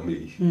led by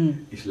me,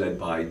 it's led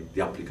by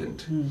the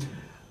applicant.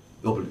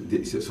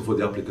 So for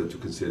the applicant to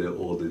consider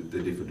all the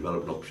different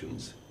development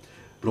options.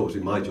 But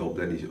obviously my job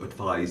then is to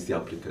advise the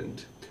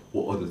applicant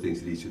what other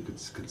things he needs to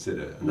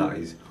consider, and that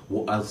is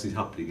what else is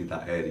happening in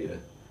that area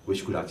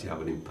which could actually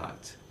have an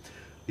impact.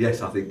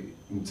 Yes, I think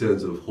in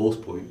terms of Horse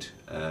Point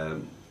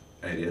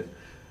area,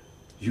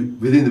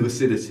 within the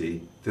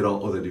vicinity there are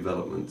other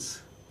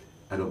developments,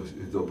 and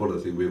obviously one of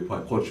the things we're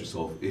quite conscious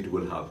of, it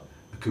will have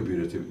a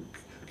cumulative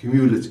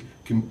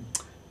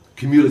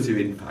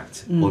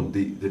impact on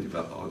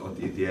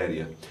the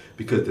area,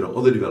 because there are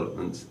other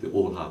developments that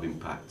all have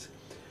impact.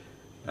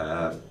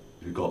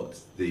 We've got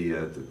the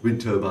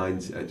wind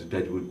turbines at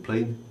Deadwood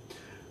Plain.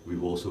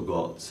 We've also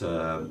got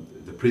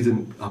the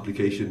prison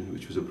application,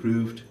 which was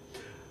approved.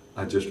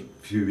 And just a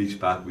few weeks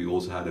back, we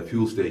also had a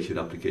fuel station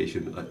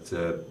application at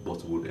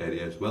Bottomwood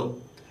area as well.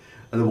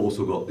 And we've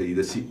also got the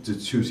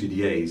two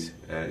CDAs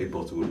in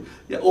Bottomwood.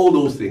 Yeah, all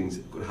those things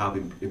could have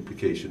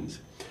implications.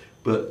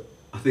 But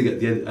I think at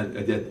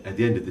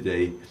the end of the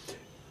day,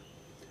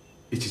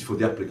 it is for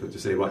the applicant to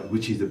say, right,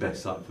 which is the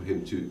best site for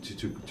him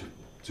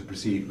to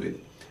proceed with.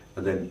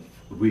 And then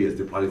we as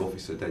the planning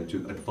officer then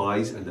to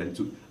advise and then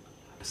to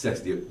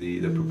assess the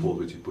proposal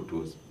which is put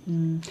to us.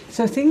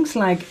 So things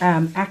like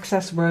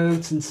access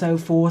roads and so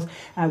forth,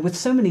 with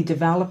so many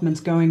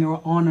developments going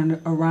on and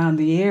around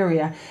the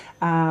area,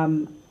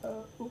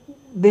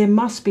 there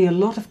must be a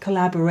lot of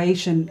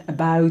collaboration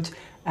about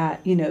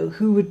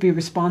who would be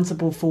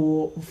responsible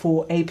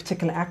for a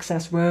particular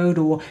access road,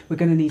 or we're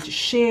going to need to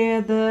share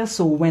this,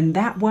 or when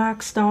that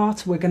work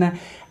starts, we're going to...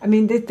 I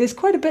mean, there's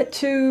quite a bit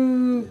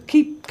to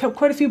keep,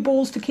 quite a few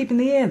balls to keep in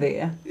the air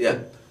there. Yeah.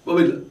 Well,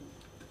 I mean,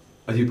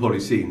 as you've probably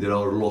seen, there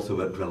are a lot of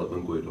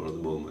development going on at the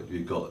moment.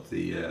 We've got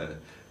the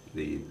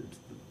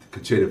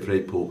container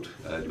freight port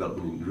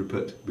development in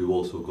Rupert. We've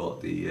also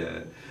got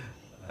the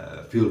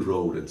Field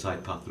Road and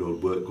Side Path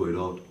Road work going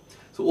on.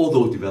 So all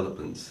those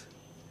developments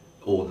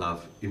all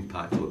have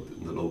impact on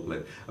the local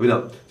area. I mean,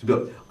 to be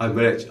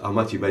honest, I'm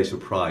actually very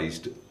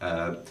surprised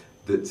that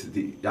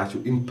the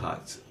actual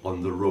impact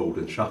on the road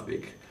and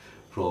traffic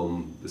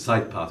from the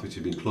side path, which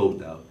has been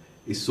closed now,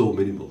 is so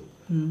minimal.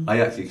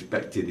 I actually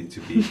expected it to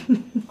be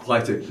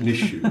quite an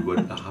issue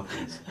when that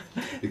happens,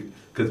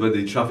 because when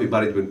the traffic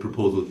management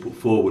proposal was put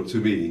forward to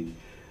me,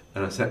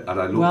 and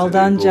I looked well at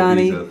done, it,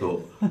 Johnny. And I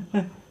thought,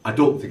 I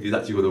don't think it's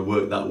actually going to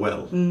work that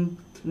well, and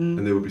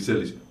they would be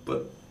silly.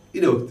 But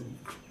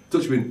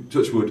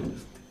Touchwood,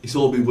 it's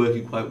all been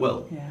working quite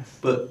well. Yes.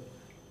 But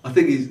I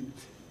think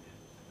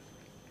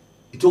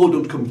it all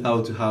doesn't come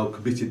down to how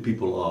committed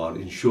people are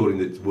in ensuring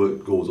that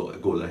work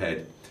goes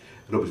ahead.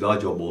 And obviously our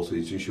job also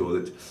is to ensure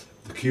that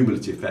the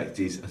cumulative effect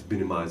is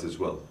minimised as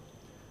well.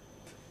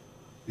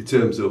 In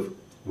terms of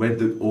when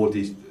the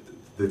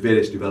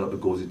various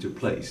development goes into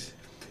place,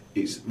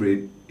 it's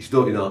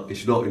not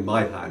in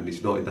my hand,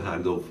 it's not in the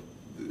hand of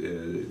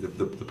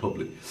the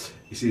public.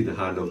 It's in the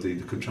hand of the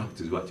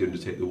contractors who actually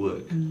undertake the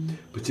work,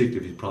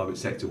 particularly if it's private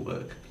sector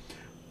work.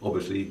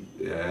 Obviously,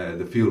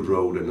 the Field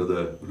Road and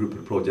other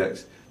Rupert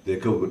projects, they're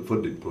government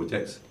funded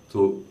projects,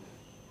 so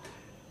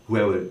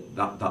whoever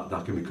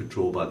that can be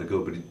controlled by the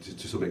government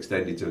to some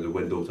extent in terms of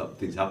when those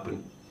things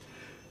happen.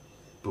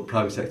 But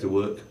private sector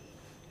work,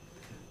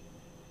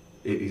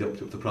 it is up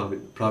to the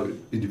private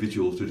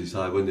individuals to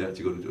decide when they're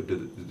actually going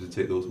to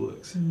take those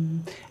works.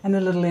 And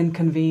a little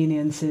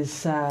inconvenience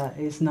is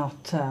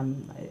not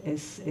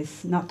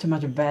too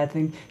much a bad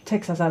thing. It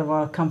takes us out of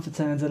our comfort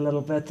zones a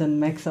little bit and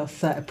makes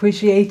us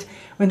appreciate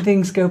when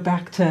things go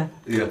back to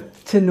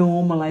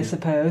normal, I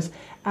suppose.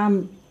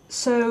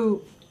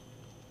 So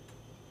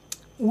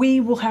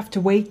we will have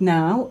to wait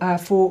now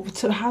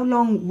so how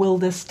long will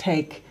this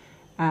take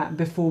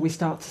before we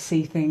start to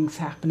see things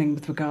happening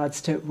with regards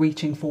to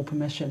reaching for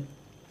permission?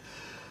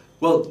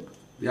 Well,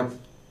 as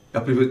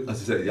I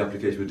said, the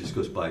application was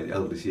discussed by the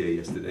LDCA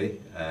yesterday,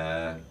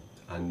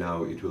 and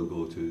now it will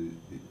go to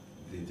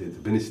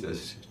the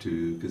ministers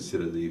to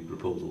consider the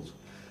proposals.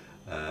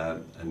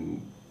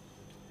 And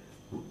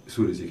as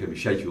soon as it can be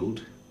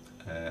scheduled,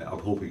 I'm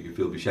hoping it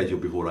will be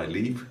scheduled before I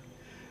leave,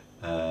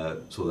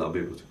 so that I'll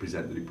be able to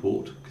present the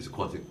report, because it's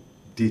quite a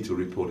detailed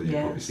report, as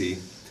you've probably seen.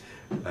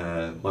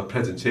 My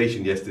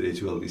presentation yesterday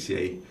to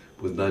LDCA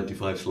was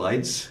 95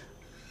 slides.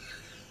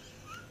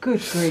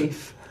 Good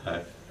grief.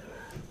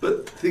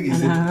 But the thing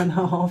is, an hour and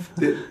a half.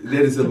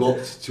 there is a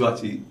lot to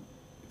actually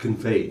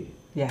convey.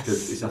 Yes.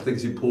 Because I think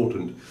it's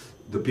important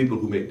the people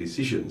who make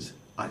decisions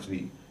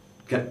actually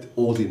get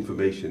all the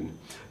information.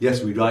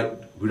 Yes, we write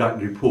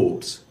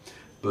reports,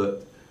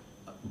 but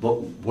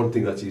one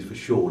thing that is for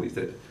sure is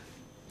that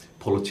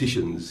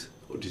politicians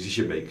or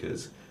decision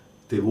makers,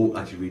 they won't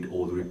actually read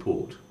all the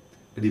report.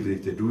 And even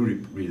if they do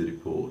read the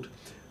report,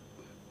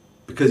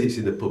 because it's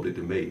in the public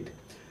domain,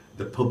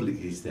 the public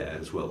is there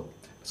as well.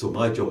 So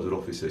my job as an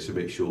officer is to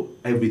make sure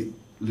every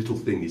little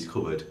thing is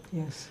covered.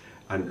 Yes.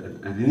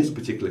 And in this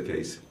particular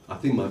case, I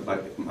think,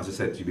 as I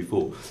said to you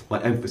before,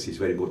 my emphasis is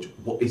very much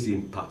what is the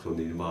impact on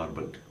the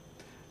environment.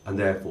 And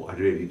therefore, I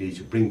really need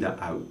to bring that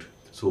out.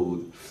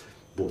 So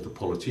both the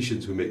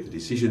politicians who make the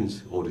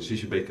decisions, or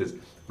decision makers,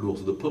 but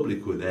also the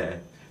public who are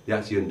there, they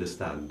actually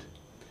understand.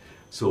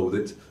 So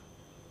that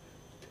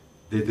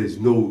there's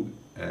no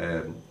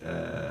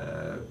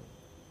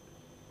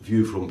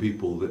view from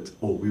people that,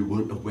 we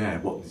weren't aware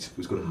what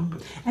was going to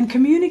happen. And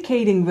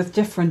communicating with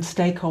different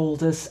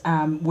stakeholders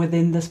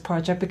within this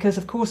project, because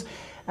of course,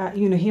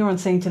 here on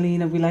St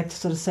Helena, we like to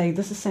sort of say,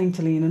 this is St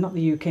Helena, not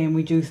the UK, and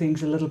we do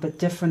things a little bit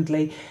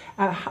differently.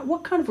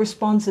 What kind of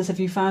responses have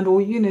you found, or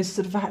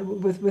sort of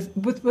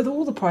with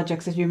all the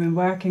projects that you've been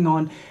working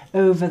on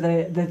over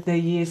the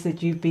years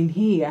that you've been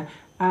here?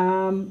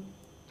 I'm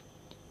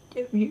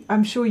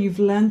sure you've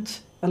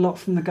learnt a lot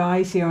from the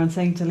guys here on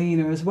St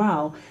Helena as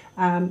well.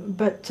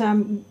 What's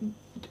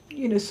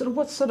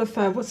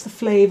the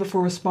flavour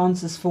for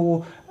responses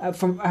from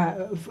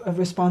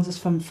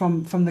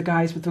the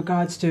guys with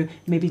regards to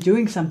maybe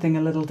doing something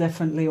a little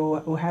differently,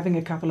 or having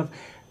a couple of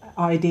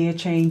idea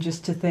changes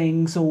to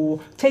things, or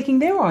taking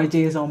their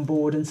ideas on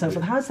board and so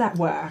forth? How's that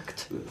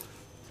worked?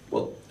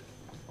 Well,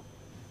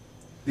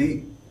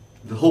 the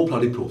whole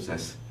planning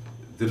process,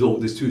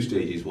 there's two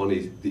stages. One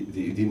is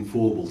the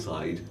informal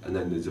side, and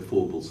then there's a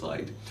formal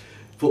side.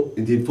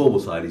 In the informal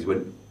side is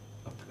when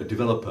a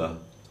developer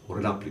or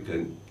an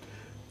applicant,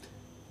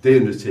 they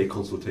undertake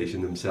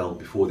consultation themselves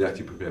before they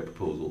actually prepare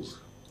proposals.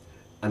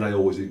 And I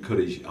always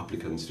encourage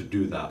applicants to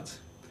do that,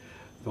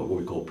 what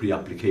we call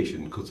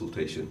pre-application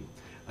consultation.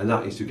 And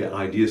that is to get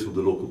ideas from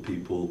the local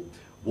people.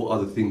 What are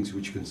the things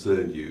which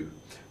concern you?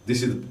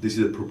 This is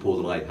a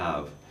proposal I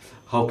have.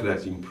 How can I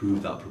actually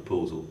improve that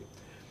proposal?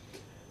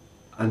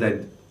 And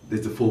then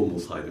there's the formal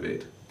side of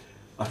it.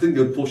 I think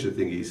the unfortunate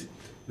thing is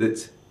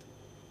that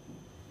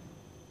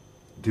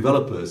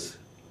developers,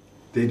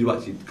 they do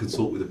actually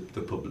consult with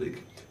the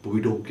public, but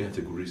we don't get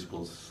a good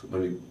response. I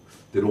mean,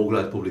 they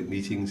organise public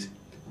meetings,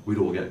 we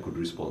don't get a good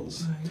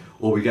response. Right.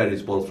 Or we get a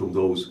response from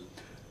those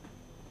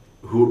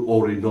who are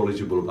already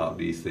knowledgeable about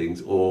these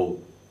things, or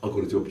are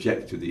going to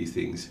object to these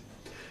things.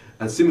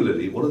 And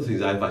similarly, one of the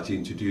things I've actually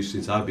introduced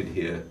since I've been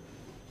here,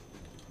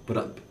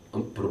 but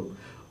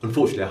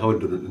unfortunately I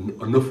haven't done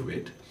enough of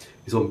it,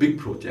 is on big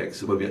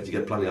projects, when we actually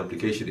get planning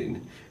application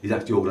in, is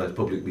actually organise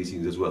public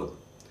meetings as well.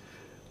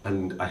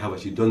 And I have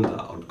actually done that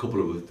on a couple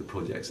of the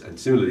projects. And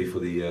similarly for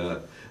the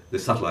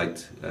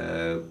satellite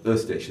Earth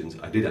stations,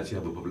 I did actually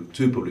have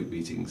two public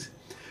meetings.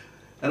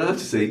 And I have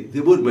to say, they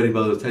weren't very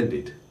well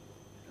attended.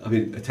 I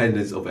mean,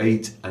 attendance of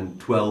 8 and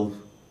 12,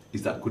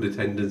 is that good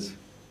attendance?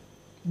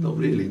 Not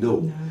really,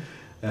 no.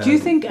 Do you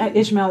think,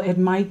 Ishmael, it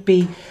might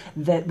be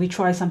that we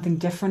try something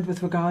different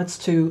with regards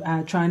to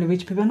trying to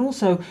reach people? And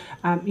also,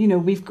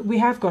 we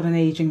have got an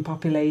ageing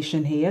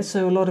population here,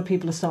 so a lot of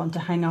people are starting to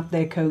hang up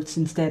their coats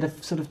instead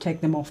of sort of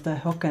take them off the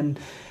hook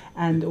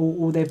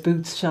or their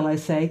boots, shall I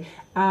say.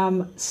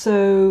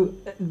 So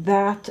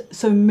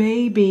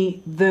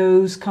maybe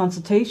those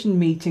consultation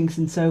meetings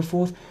and so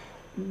forth,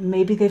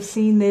 maybe they've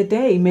seen their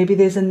day. Maybe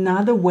there's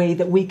another way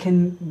that we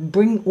can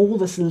bring all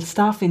this little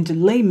stuff into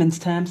layman's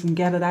terms and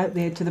get it out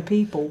there to the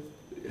people.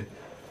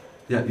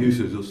 Yeah, use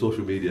of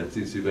social media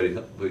seems to be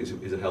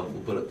is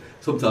helpful, but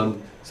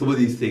sometimes some of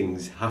these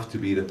things have to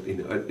be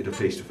in a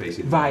face-to-face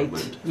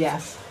environment. Right.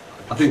 Yes.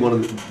 I think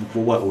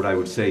what I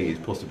would say is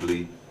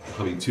possibly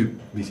having two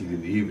meetings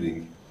in the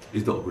evening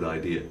is not a good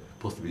idea.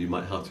 Possibly you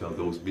might have to have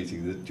those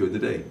meetings during the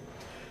day.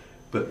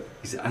 But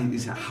it's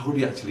how do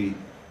we actually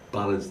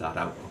balance that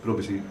out? But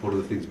obviously, one of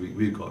the things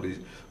we've got is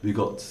we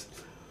got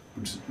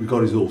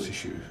resource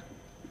issue,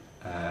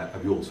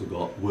 and we also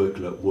got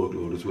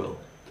workload as well.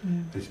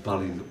 It's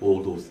balancing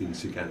all those things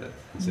together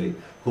and say,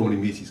 how many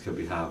meetings can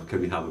we have?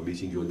 Can we have a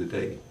meeting during the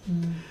day?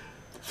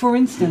 For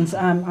instance,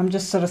 I'm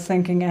just sort of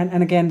thinking,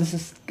 and again, this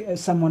is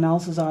someone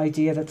else's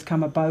idea that's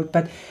come about,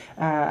 but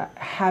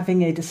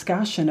having a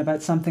discussion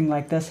about something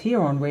like this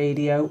here on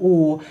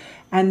radio,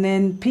 and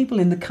then people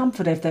in the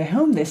comfort of their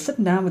home, they're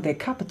sitting down with their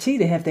cup of tea,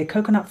 they have their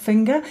coconut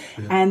finger,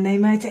 and they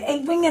might say,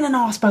 hey, ring in and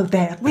ask about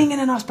that,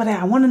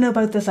 I want to know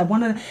about this,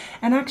 and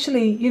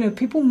actually,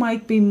 people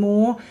might be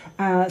more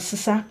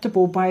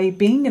susceptible by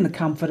being in the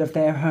comfort of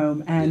their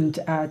home and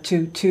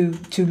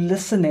to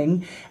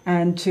listening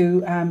and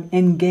to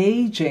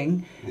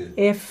engaging.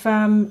 If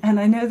and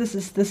I know this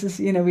is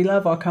we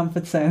love our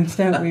comfort zones,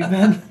 don't we,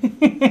 Ben?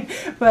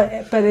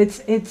 but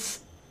it's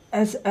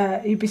as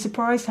you'd be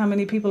surprised how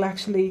many people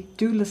actually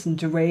do listen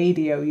to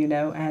radio, you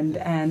know, and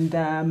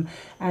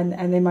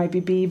they might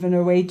be even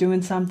away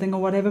doing something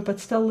or whatever, but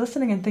still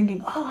listening and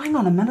thinking, oh, hang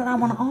on a minute, I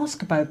want to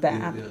ask about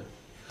that. Yeah.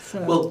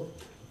 So. Well,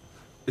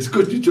 it's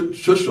good you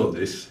touched on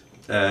this,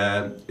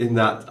 in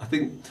that I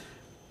think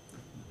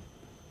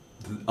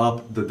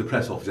the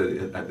press office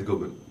at the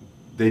government,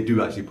 they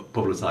do actually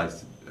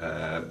publicise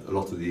a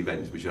lot of the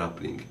events which are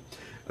happening,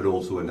 and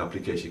also when the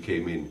application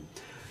came in.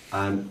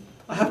 And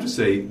I have to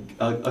say,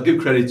 I'll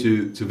give credit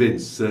to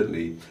Vince,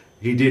 certainly.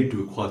 He did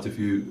do quite a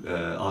few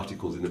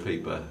articles in the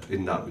paper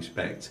in that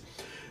respect.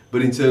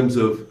 But in terms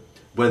of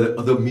whether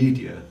other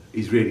media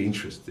is really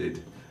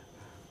interested,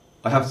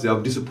 I have to say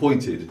I'm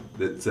disappointed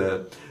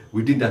that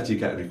we didn't actually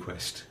get a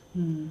request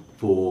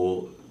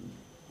for,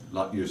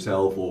 like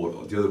yourself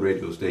or the other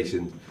radio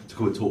station, to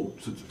come and talk.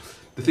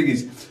 The thing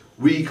is,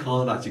 we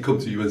can't actually come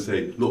to you and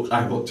say, look,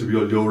 I want to be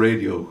on your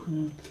radio.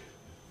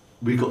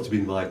 We got to be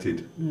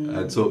invited.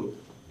 And so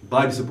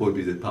my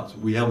disappointment is that perhaps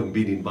we haven't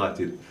been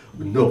invited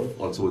enough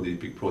on some of these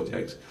big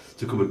projects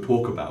to come and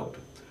talk about.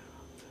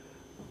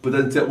 But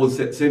then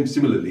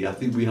similarly, I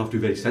think we have to be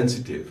very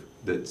sensitive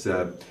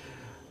that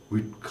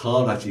we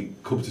can't actually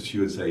come to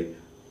you and say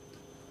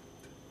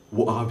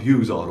what our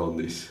views are on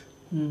this.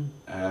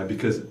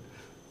 Because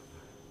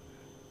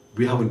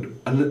we haven't,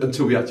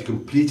 until we actually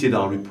completed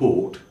our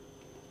report,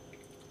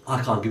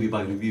 I can't give you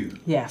my review.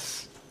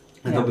 Yes.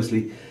 And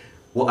obviously,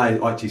 what I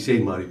actually say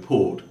in my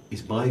report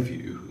is my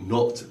view,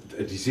 not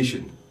a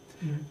decision.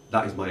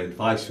 That is my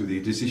advice to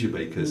the decision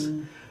makers.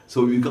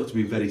 So we've got to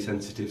be very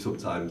sensitive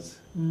sometimes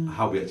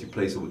how we actually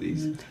play some of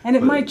these. And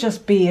it might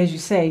just be, as you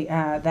say,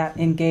 that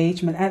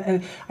engagement.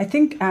 And I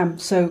think,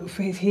 so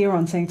here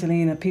on St.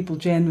 Helena, people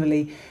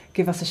generally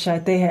give us a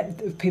shout.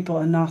 People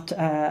are not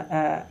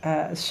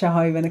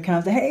shy when it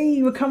comes to,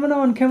 hey, we're coming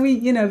on, can we,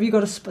 you know, have you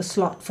got a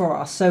slot for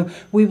us? So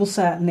we will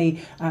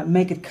certainly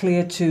make it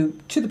clear to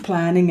the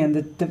planning and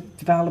the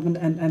development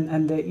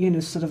and the, you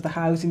know, sort of the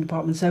housing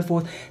department and so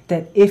forth,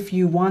 that if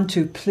you want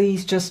to,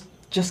 please just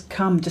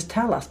come, just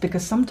tell us,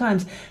 because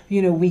sometimes,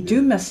 you know, we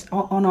do miss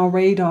on our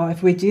radar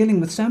if we're dealing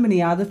with so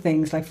many other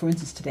things. Like, for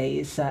instance, today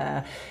is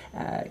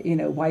you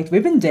know, White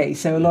Ribbon Day,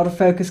 so a lot of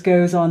focus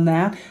goes on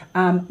that,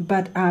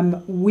 but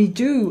we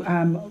do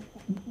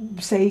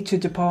say to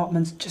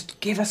departments, just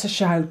give us a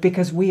shout,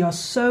 because we are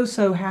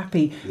so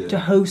happy to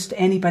host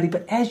anybody.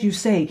 But as you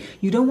say,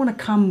 you don't want to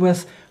come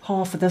with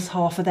half of this,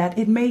 half of that.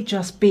 It may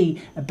just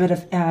be a bit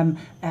of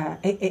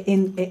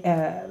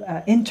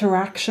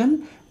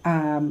interaction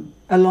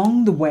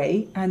along the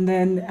way, and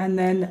then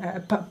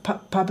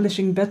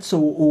publishing bits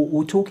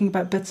or talking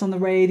about bits on the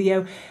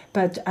radio.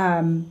 But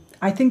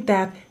I think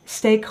that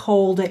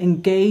stakeholder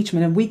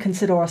engagement, and we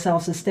consider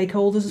ourselves as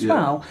stakeholders as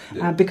well,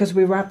 because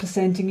we're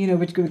representing, you know,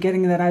 we're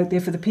getting that out there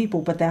for the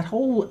people. But that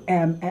whole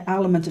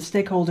element of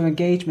stakeholder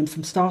engagement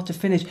from start to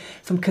finish,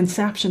 from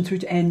conception through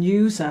to end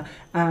user,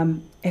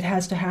 it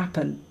has to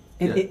happen.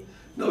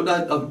 No,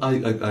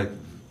 I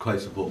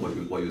quite support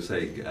what you're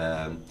saying.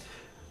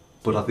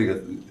 But I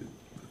think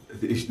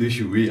the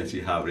issue we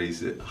actually have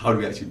is how do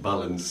we actually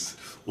balance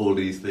all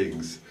these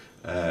things?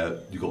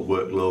 You've got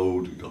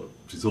workload, you've got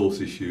resource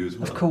issues.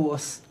 Of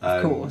course.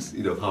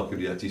 You know, how can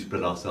we actually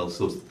spread ourselves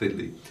so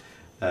thinly?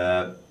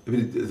 I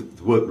mean,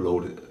 the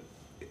workload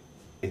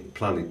in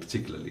planning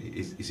particularly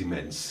is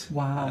immense.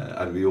 Wow.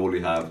 And we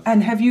only have...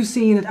 And have you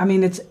seen it? I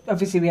mean, it's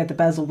obviously we had the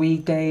Basil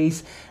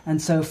weekdays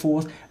and so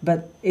forth,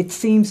 but it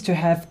seems to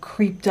have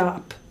creeped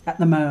up at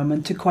the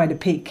moment to quite a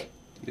peak.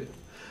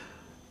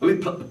 I mean,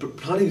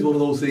 planning is one of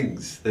those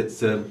things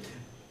that's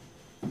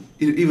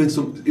even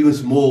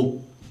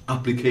small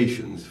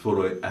applications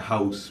for a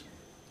house,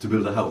 to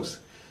build a house,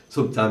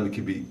 sometimes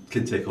it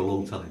can take a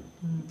long time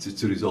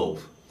to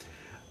resolve,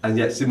 and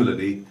yet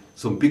similarly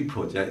some big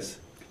projects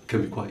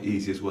can be quite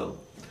easy as well.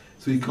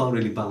 So you can't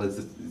really balance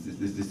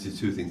the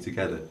two things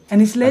together. And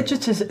it's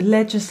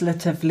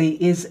legislatively,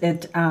 is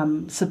it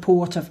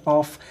supportive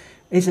of?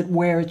 Is it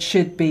where it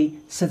should be,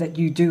 so that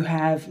you do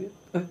have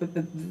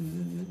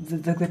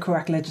the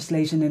correct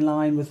legislation in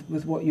line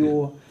with what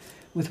you're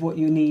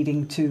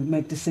needing to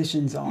make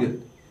decisions on? Yeah.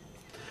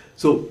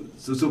 So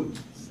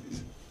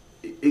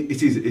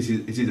it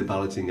is a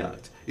balancing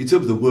act. In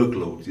terms of the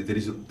workload,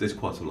 there's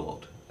quite a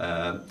lot.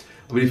 I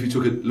mean, if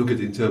you look at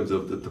it in terms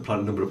of the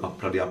number of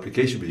planning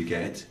applications we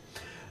get,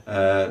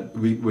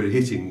 we're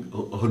hitting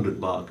 100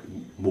 mark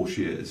most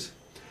years.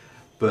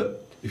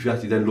 But if you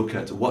actually then look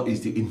at what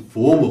is the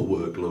informal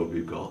workload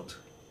we've got,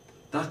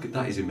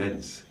 that is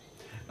immense.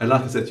 And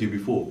like I said to you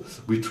before,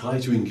 we try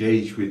to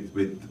engage with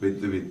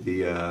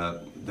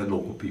the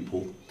local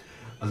people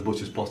as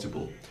much as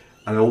possible.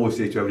 And I always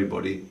say to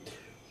everybody,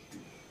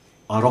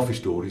 our office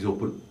door is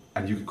open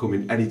and you can come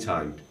in any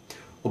time.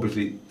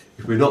 Obviously,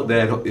 if we're not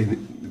there,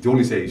 the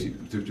only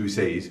we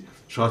say is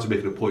try to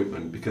make an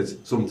appointment, because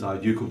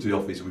sometimes you come to the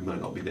office and we might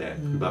not be there.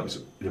 We might be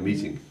in a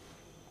meeting.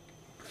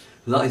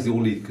 So that is the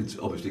only,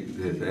 obviously,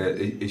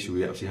 issue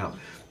we actually have.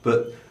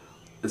 But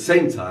at the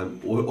same time,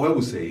 what I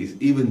always say is,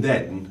 even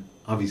then,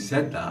 having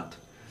said that,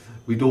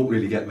 we don't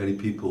really get many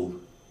people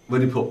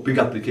when you put big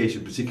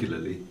application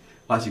particularly,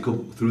 actually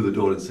come through the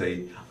door and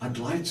say, I'd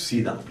like to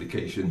see that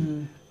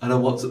application, and I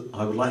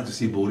would like to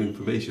see more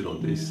information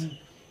on this.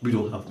 We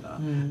don't have that.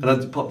 And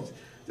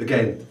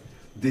again,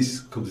 this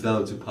comes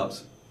down to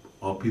perhaps,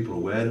 are people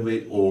aware of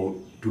it, or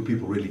do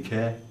people really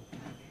care?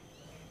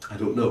 I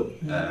don't know.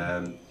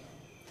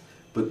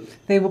 But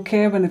they will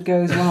care when it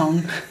goes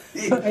wrong.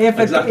 When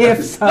things go wrong,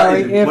 yes,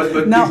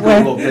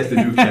 they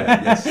do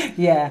care.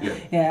 Yes.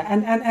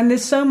 And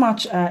there's so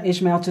much,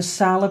 Ishmael, to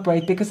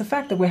celebrate, because the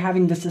fact that we're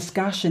having this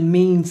discussion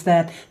means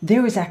that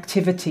there is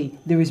activity.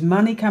 There is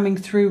money coming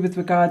through with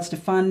regards to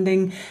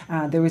funding.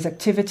 There is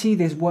activity.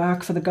 There's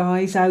work for the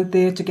guys out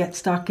there to get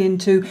stuck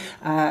into.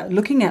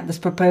 Looking at this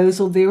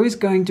proposal, there is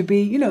going to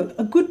be,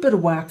 a good bit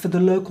of work for the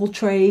local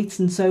trades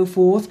and so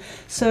forth.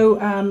 So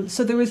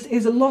there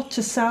is a lot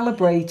to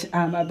celebrate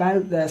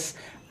about this.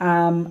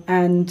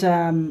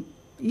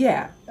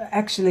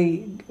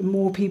 Actually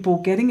more people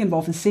getting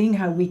involved and seeing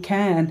how we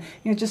can,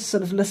 just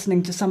sort of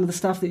listening to some of the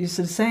stuff that you're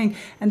sort of saying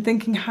and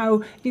thinking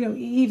how,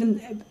 even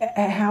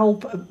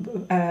help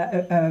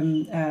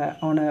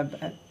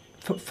on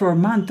for a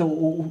month,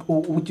 or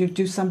would you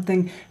do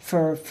something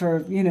for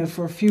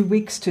a few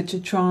weeks to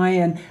try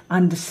and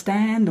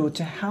understand or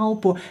to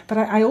help, but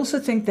I also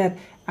think that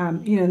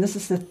this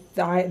is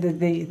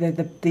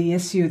the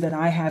issue that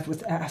I have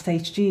with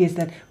SHG, is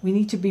that we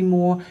need to be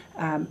more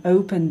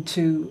open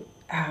to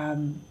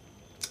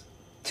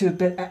a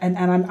bit, and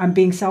I'm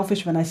being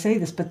selfish when I say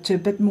this, but to a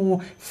bit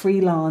more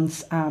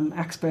freelance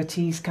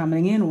expertise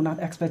coming in, or not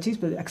expertise,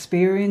 but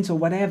experience or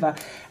whatever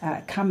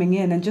coming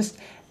in, and just.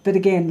 But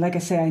again, like I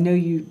say, I know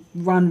you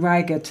run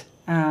ragged.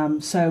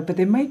 But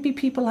there might be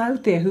people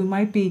out there who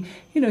might be,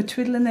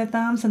 twiddling their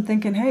thumbs and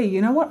thinking, hey,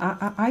 you know what,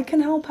 I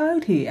can help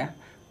out here.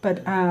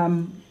 But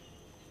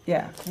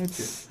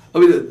it's. I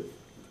mean,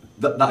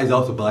 that is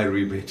out of my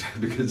remit,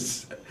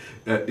 because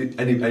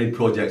any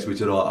projects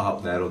which are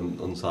out there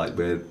on site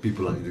where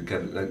people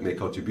can make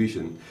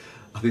contribution,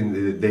 I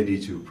think they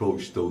need to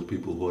approach those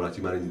people who are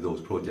actually managing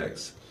those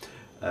projects.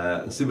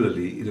 And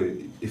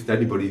similarly, if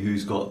anybody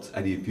who's got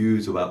any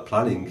views about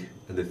planning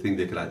and they think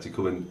they can actually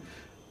come and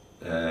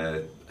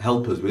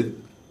help us with,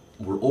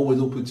 we're always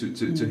open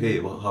to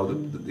hear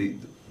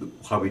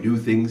how we do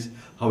things,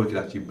 how we can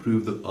actually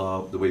improve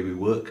the way we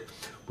work.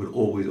 We're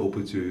always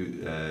open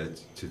to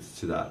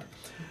that.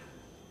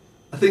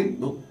 I think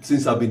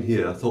since I've been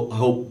here, I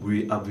hope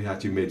we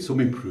actually made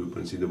some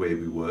improvements in the way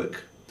we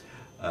work.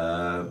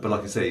 But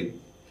like I say,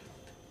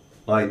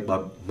 my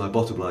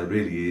bottom line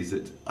really is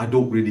that I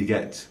don't really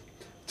get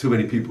too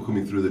many people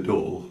coming through the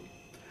door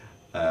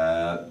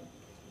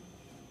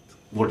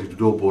wanting to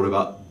know more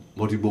about,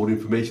 wanting more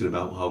information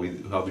about how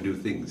we do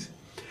things,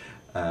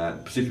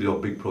 particularly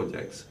on big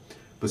projects.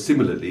 But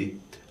similarly,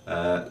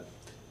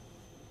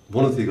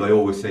 one of the things I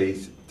always say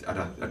is, and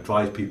I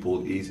advise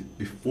people, is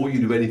before you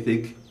do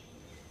anything,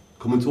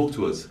 come and talk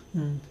to us,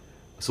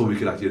 so we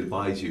can actually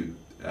advise you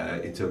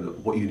in terms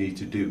of what you need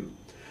to do.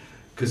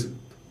 Because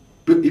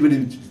even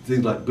in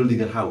things like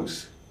building a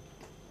house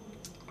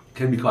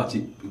can be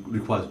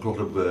requires a lot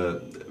of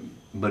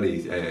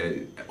money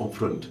up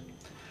front.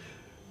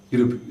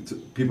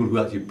 People who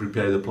actually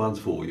prepare the plans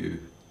for you,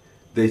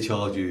 they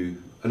charge you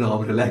an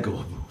arm and a leg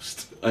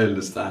almost. I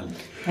understand.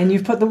 And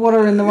you've put the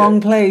water in the wrong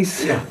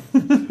place. Yeah.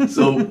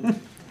 So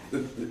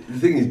the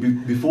thing is,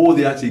 before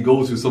they actually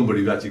go to somebody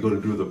who's actually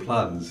going to do the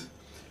plans,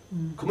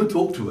 come and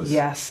talk to us.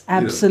 Yes,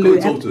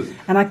 absolutely. Come and talk to us.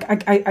 And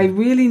I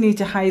really need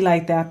to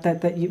highlight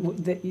that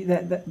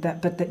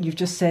you've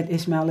just said,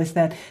 Ishmael, is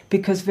that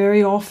because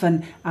very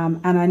often,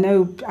 and I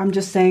know I'm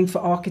just saying for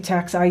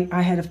architects, I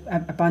had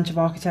a bunch of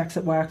architects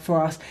that worked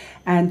for us,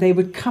 and they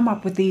would come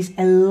up with these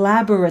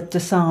elaborate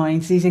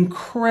designs, these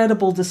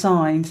incredible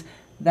designs.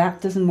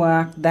 That doesn't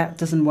work, that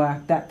doesn't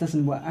work, that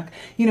doesn't work,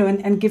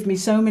 and give me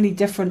so many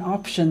different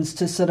options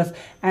to sort of,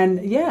 I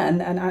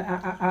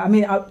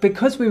mean,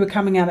 because we were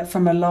coming at it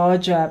from a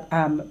larger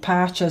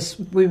purchase,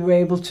 we were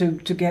able to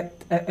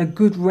get a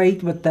good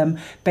rate with them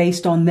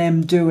based on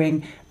them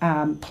doing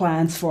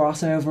plans for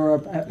us over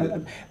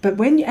but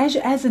when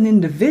as an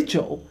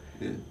individual,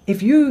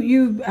 if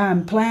you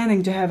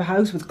planning to have a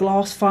house with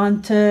glass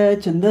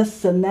frontage and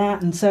this and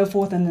that and so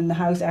forth, and then the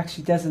house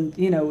actually doesn't,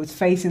 it's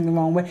facing the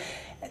wrong way,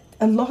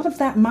 a lot of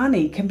that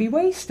money can be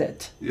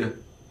wasted. Yeah.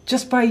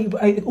 Just by,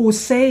 or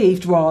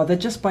saved rather,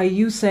 just by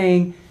you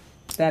saying,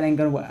 that ain't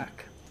going to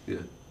work. Yeah,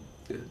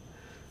 yeah.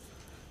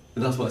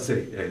 And that's what I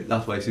say.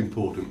 That's why it's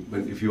important,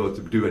 if you want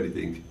to do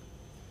anything,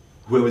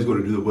 whoever's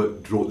going to do the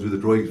work, do the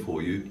drawings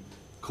for you,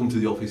 come to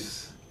the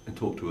office and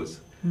talk to us.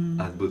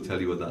 And we'll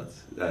tell you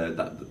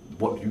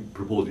what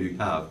proposal you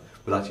have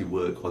will actually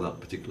work on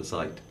that particular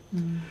site.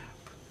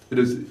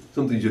 There's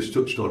something you just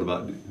touched on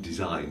about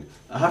design.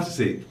 I have to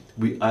say,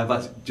 I've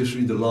actually, just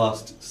in the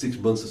last 6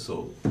 months or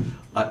so,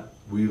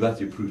 we've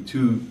actually approved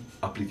 2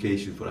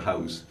 applications for a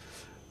house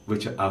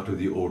which are out of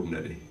the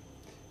ordinary.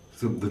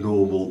 So the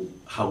normal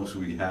house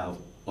we have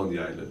on the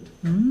island.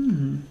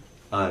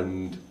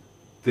 And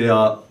they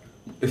are,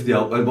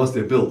 once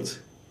they're built,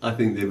 I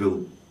think they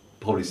will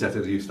probably set a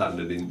new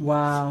standard in.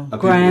 Wow,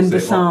 And grand people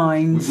say,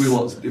 designs. we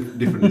want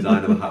different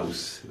design of a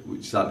house,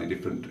 which is slightly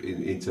different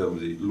in terms of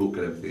the look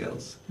and everything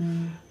else.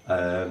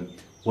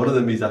 One of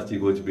them is actually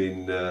going to be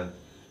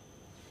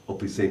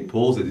up in St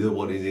Paul's, and the other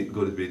one is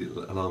going to be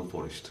an Alarm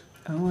Forest.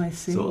 Oh, I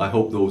see. So I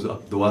hope those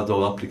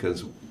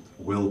applicants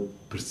will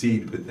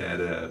proceed with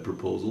their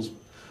proposals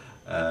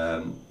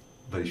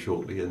very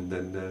shortly, and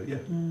then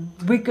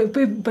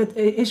But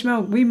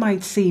Ishmael, we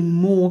might see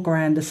more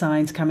grand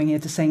designs coming here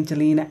to St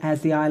Helena as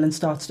the island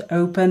starts to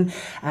open.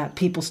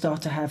 People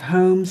start to have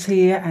homes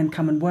here and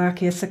come and work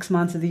here 6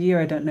 months of the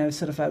year. I don't know,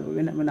 sort of,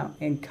 we're not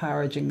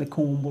encouraging the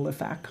Cornwall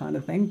effect kind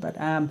of thing, but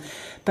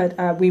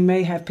we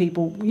may have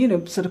people,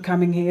 sort of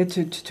coming here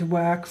to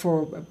work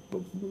for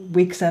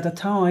weeks at a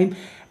time,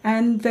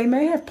 and they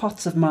may have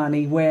pots of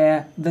money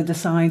where the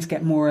designs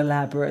get more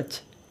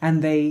elaborate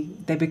and they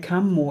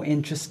become more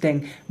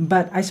interesting.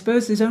 But I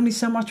suppose there's only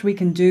so much we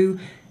can do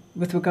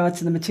with regards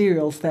to the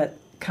materials that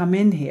come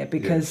in here,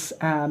 because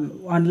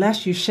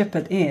unless you ship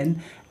it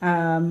in,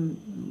 and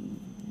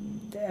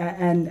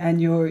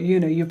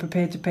you're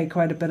prepared to pay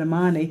quite a bit of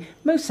money,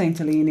 most St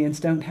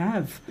Helenians don't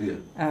have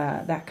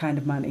that kind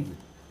of money.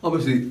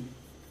 Obviously,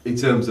 in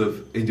terms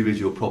of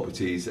individual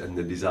properties and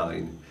the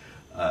design,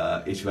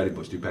 it's very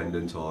much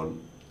dependent on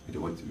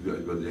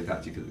whether you can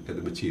actually get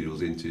the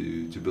materials in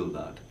to build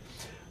that.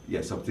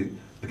 Yes, something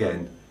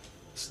again.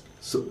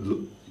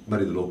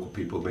 Many of the local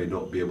people may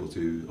not be able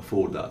to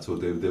afford that, so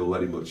they're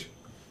very much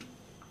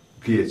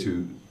geared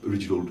to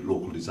original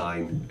local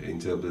design in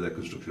terms of their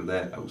construction of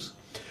their house.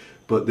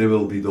 But there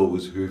will be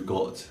those who've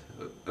got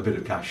a bit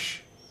of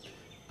cash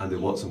and they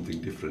want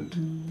something different,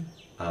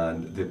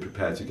 and they're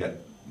prepared to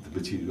get the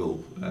material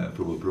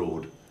from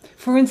abroad.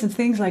 For instance,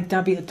 things like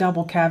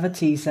double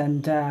cavities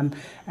and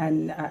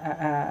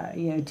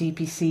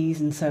DPCs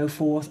and so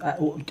forth,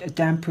 or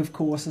damp-proof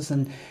courses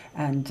and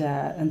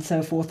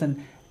so forth,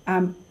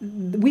 and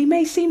we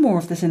may see more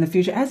of this in the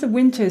future as the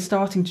winter is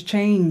starting to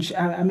change.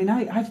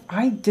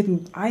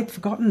 I'd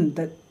forgotten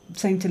that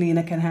St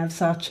Helena can have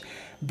such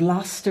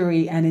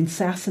blustery and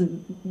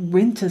incessant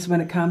winters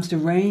when it comes to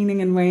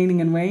raining and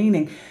raining and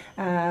raining.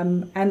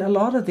 And a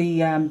lot of the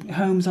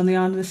homes on the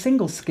island are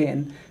single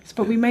skin,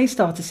 but we may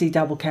start to see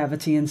double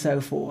cavity and so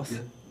forth.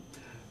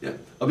 Yeah.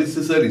 I mean,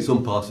 there's certainly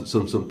some parts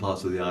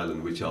of the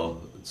island which are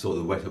sort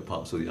of the wetter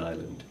parts of the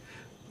island.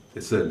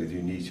 Certainly,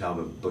 you need to have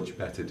a much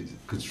better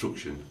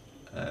construction.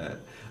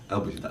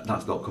 Obviously,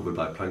 that's not covered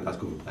by planning. That's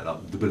covered by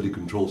the building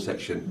control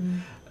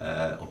section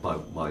of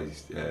my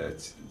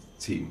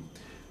team.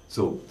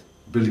 So,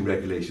 building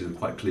regulations are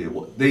quite clear.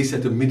 They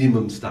set a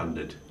minimum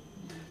standard.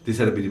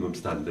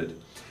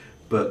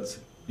 But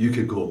you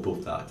can go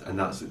above that, and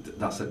that's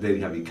really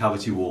having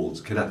cavity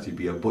walls can actually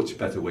be a much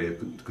better way of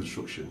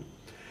construction.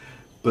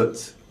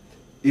 But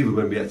even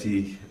when we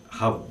actually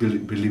have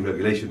building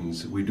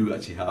regulations, we do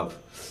actually have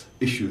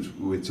issues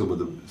with some of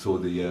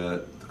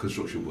the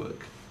construction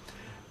work,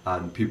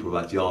 and people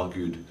have actually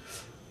argued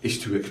it's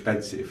too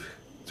expensive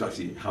to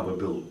actually have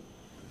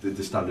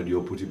the standard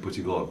you're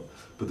putting on.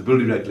 But the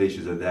building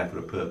regulations are there for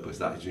a purpose,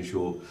 that is to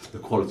ensure the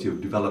quality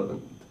of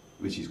development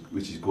which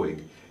is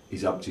going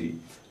is actually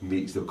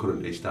meets the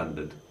current day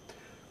standard,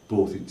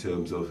 both in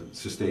terms of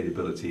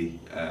sustainability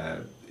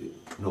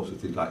and also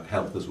things like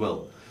health as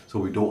well. So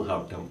we don't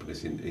have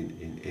dampness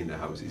in the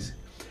houses.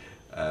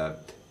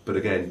 But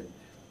again,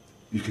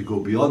 you could go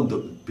beyond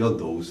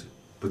those.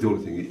 But the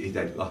only thing is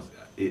that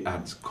it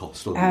adds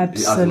cost. It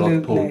adds a lot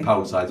of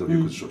pound size on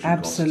your construction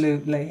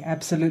absolutely, costs.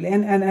 Absolutely.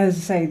 And as I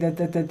say,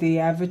 that the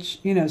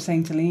average,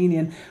 St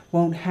Helenian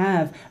won't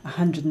have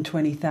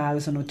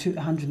 120,000 or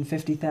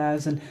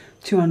 150,000,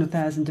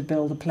 200,000 to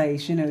build a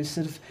place.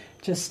 Sort of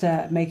just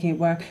making it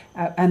work.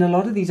 And a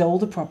lot of these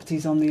older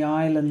properties on the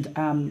island,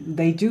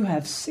 they do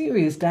have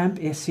serious damp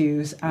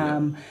issues.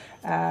 And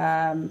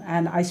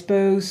I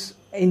suppose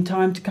in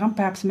time to come,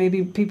 perhaps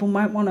maybe people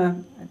might want to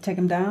take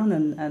them down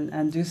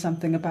and do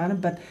something about them.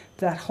 But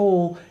that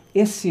whole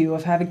issue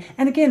of having,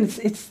 and again,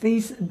 it's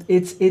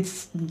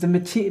the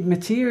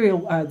material,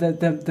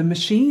 the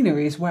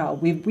machinery as well.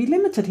 We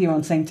limited here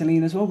on St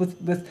Helena as well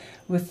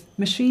with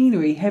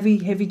machinery,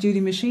 heavy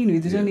duty machinery.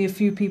 There's only a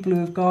few people who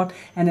have got,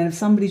 and then if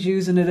somebody's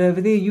using it over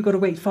there, you've got to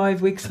wait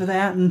 5 weeks for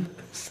that, and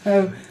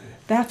so.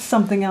 That's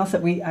something else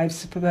that I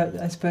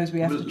suppose we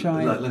have to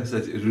try. Like I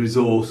said,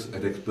 resource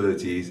and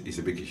expertise is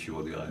a big issue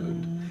on the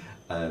island,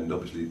 and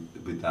obviously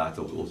with that,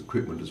 also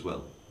equipment as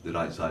well, the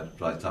right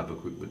type of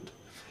equipment.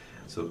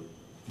 So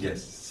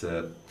yes,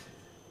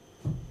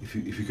 if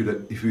we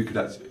could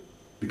actually,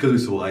 because we're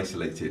so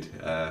isolated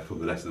from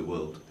the rest of the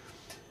world,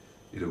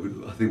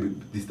 I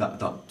think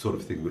that sort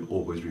of thing would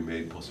always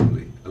remain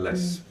possibly,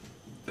 unless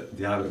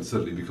the island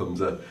suddenly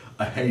becomes a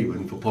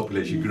haven for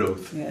population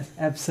growth. Yes,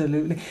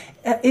 absolutely.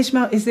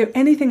 Ishmael, is there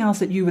anything else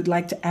that you would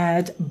like to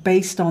add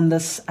based on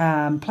this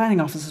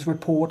planning officer's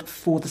report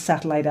for the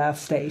satellite Earth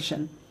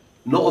station?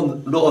 Not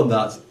on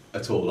that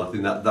at all. I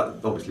think that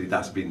obviously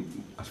that's been,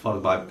 as far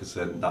as I'm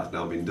concerned, that's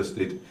now been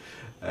dusted.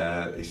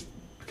 It's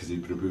because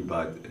it's been approved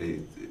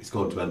it's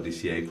gone to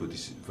LDCA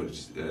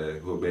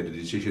who have made a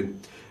decision.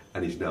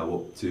 and it's now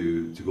up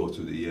to go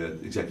to the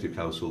Executive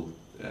Council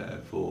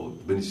for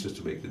the ministers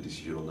to make the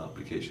decision on the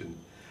application.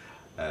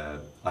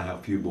 I have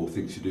a few more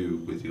things to do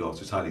with regards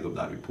to tidying up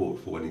that report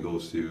for when it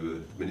goes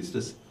to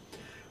ministers,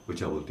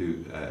 which I will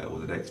do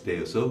over the next day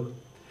or so.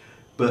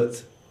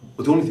 But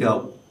the only thing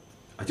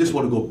I just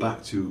want to go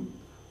back to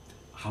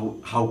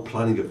how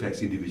planning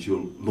affects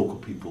individual local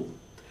people,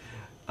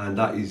 and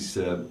that is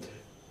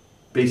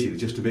basically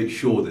just to make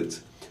sure that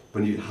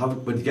when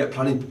you get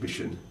planning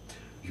permission,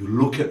 you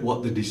look at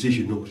what the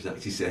decision notice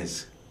actually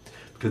says,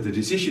 because the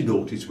decision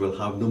notice will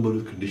have a number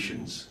of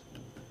conditions,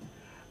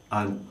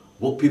 and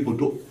what people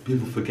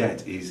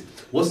forget is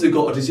once they've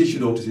got a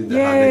decision notice in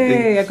their hand, they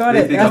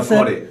think I've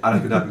got it,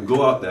 and I can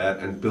go out there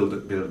and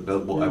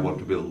build what I want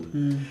to build.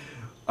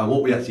 And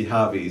what we actually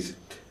have is,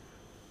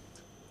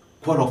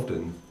 quite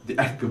often, the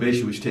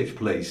excavation which takes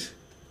place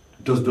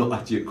does not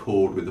actually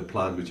accord with the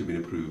plans which have been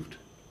approved.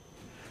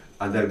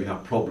 And then we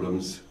have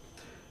problems.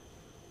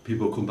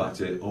 People come back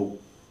to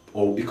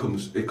it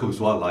comes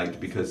to our light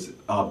because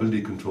our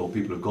building control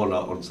people have gone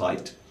out on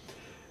site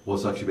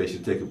once excavation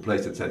has taken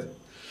place and said,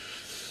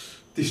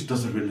 this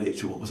doesn't relate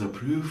to what was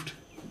approved.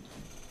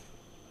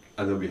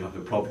 And then we have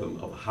the problem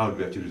of how do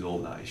we actually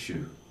resolve that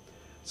issue.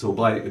 So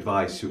my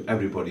advice to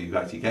everybody who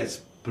actually gets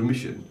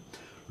permission,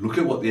 look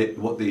at what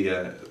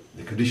the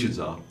conditions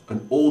are,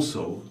 and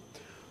also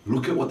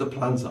look at what the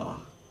plans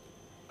are,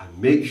 and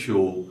make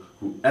sure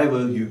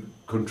whoever you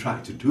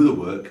contract to do the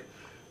work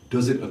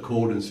does it in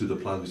accordance to the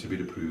plans which have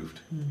been approved.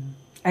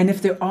 And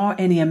if there are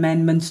any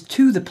amendments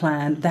to the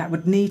plan, that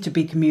would need to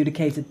be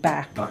communicated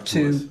back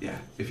to us. Yeah.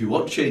 If you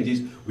want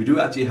changes, we do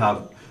actually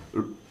have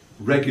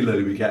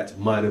regularly we get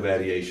minor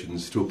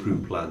variations to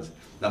approved plans.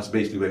 That's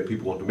basically where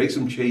people want to make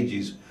some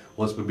changes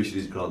once permission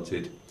is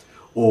granted,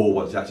 or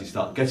once they actually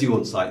start getting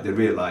on site, they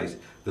realise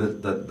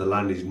that the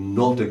land is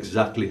not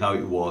exactly how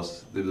it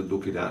was they were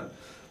looking at,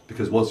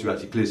 because once you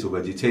actually clear some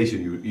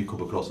vegetation, you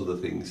come across other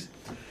things,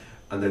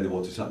 and then they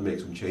want to start make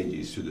some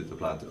changes to the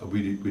plan. And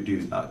we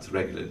do that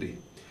regularly.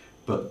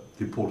 But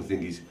the important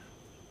thing is,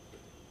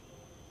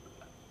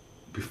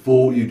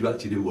 before you do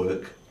actually do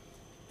work,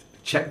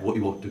 check what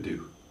you want to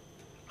do,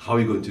 how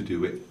you're going to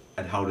do it,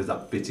 and how does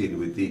that fit in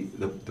with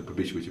the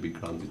permission which will be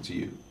granted to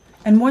you.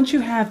 And once you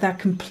have that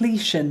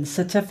completion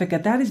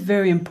certificate, that is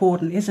very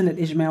important, isn't it,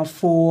 Ismail,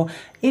 for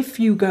if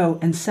you go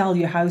and sell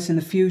your house in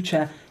the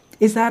future,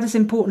 is that as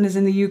important as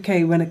in the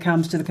UK when it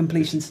comes to the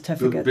completion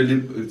certificate?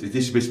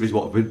 This is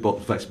what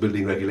affects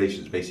building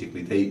regulations,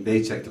 basically.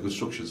 They check the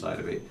construction side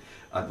of it,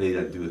 and they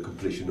then do a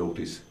completion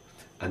notice.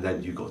 And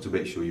then you've got to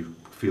make sure you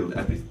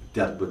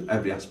dealt with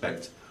every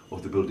aspect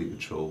of the building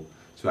control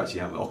to actually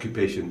have an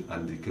occupation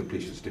and the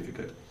completion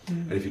certificate.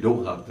 And if you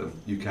don't have them,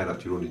 you can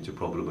actually run into a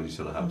problem when you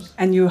sell a house.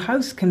 And your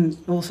house can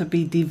also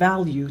be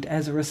devalued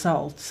as a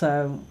result.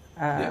 So,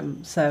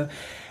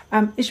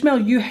 Ismail,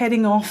 you're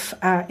heading off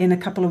in a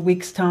couple of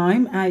weeks'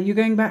 time. You're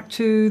going back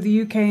to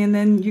the UK and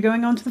then you're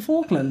going on to the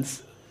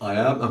Falklands. I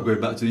am. I'm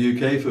going back to the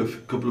UK for a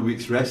couple of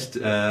weeks' rest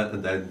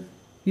and then...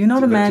 You're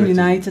not a Man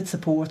United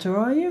supporter,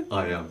 are you?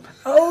 I am.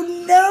 Oh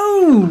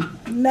no!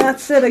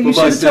 That's it. You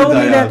should have told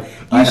me that.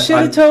 You should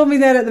have told me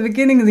that at the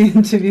beginning of the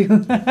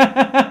interview.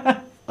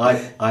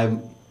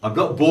 I'm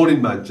not born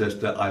in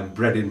Manchester. I'm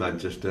bred in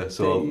Manchester,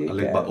 so I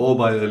lived all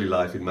my early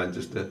life in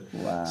Manchester.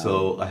 Wow!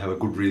 So I have a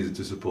good reason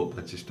to support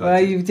Manchester.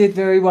 Well, you did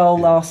very well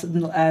last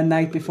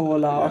night before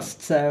last.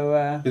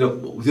 Yeah. So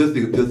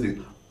the other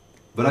thing,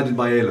 when I did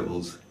my A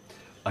levels,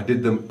 I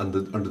did them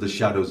under the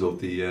shadows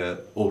of the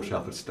Old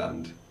Trafford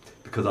stand.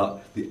 Because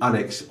the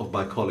annex of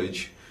my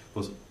college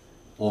was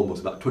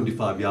almost about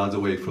 25 yards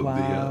away from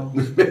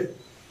the...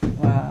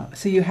 Wow.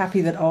 So you're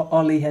happy that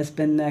Ollie has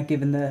been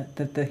given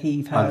the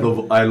heave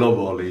home? I love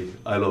Ollie.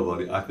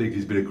 I think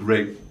he's been a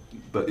great...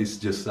 But it's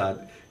just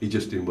sad. It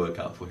just didn't work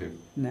out for him.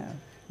 No,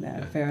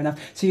 fair enough.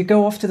 So you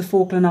go off to the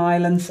Falkland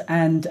Islands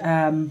and...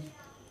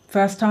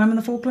 first time in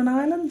the Falkland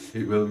Islands?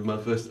 It will be my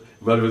first...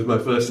 Well, it was my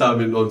first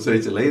time on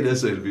St Helena,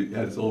 so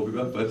it's all be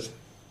my first.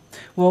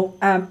 Well,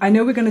 I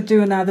know we're going to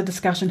do another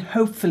discussion,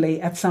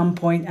 hopefully, at some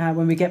point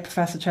when we get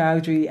Professor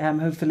Chowdhury,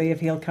 hopefully, if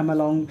he'll come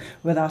along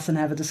with us and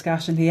have a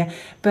discussion here.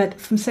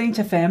 But from Saint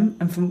FM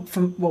and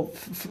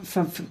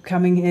from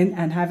coming in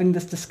and having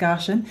this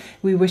discussion,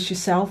 we wish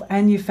yourself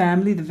and your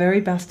family the very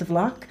best of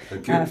luck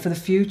for the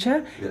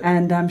future. Yeah.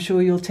 And I'm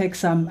sure you'll take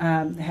some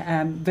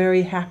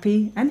very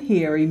happy and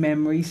hairy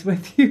memories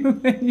with you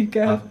when you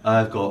go.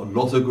 I've got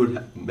lots of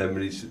good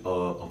memories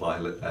of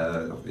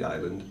the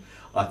island.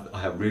 I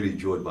have really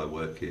enjoyed my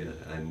work here,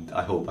 and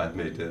I hope I've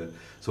made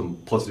some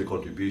positive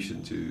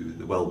contribution to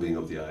the well-being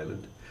of the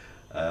island.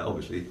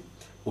 Obviously,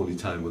 only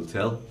time will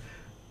tell.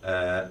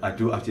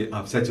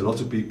 I've said to lots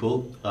of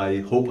people, I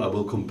hope I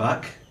will come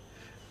back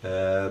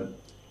and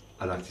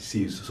actually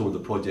see some of the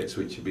projects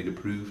which have been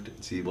approved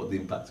and see what the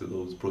impact of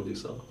those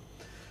projects are.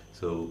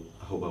 So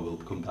I hope I will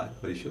come back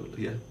very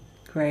shortly. Yeah.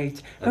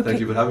 Great. And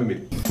thank you for having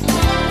me.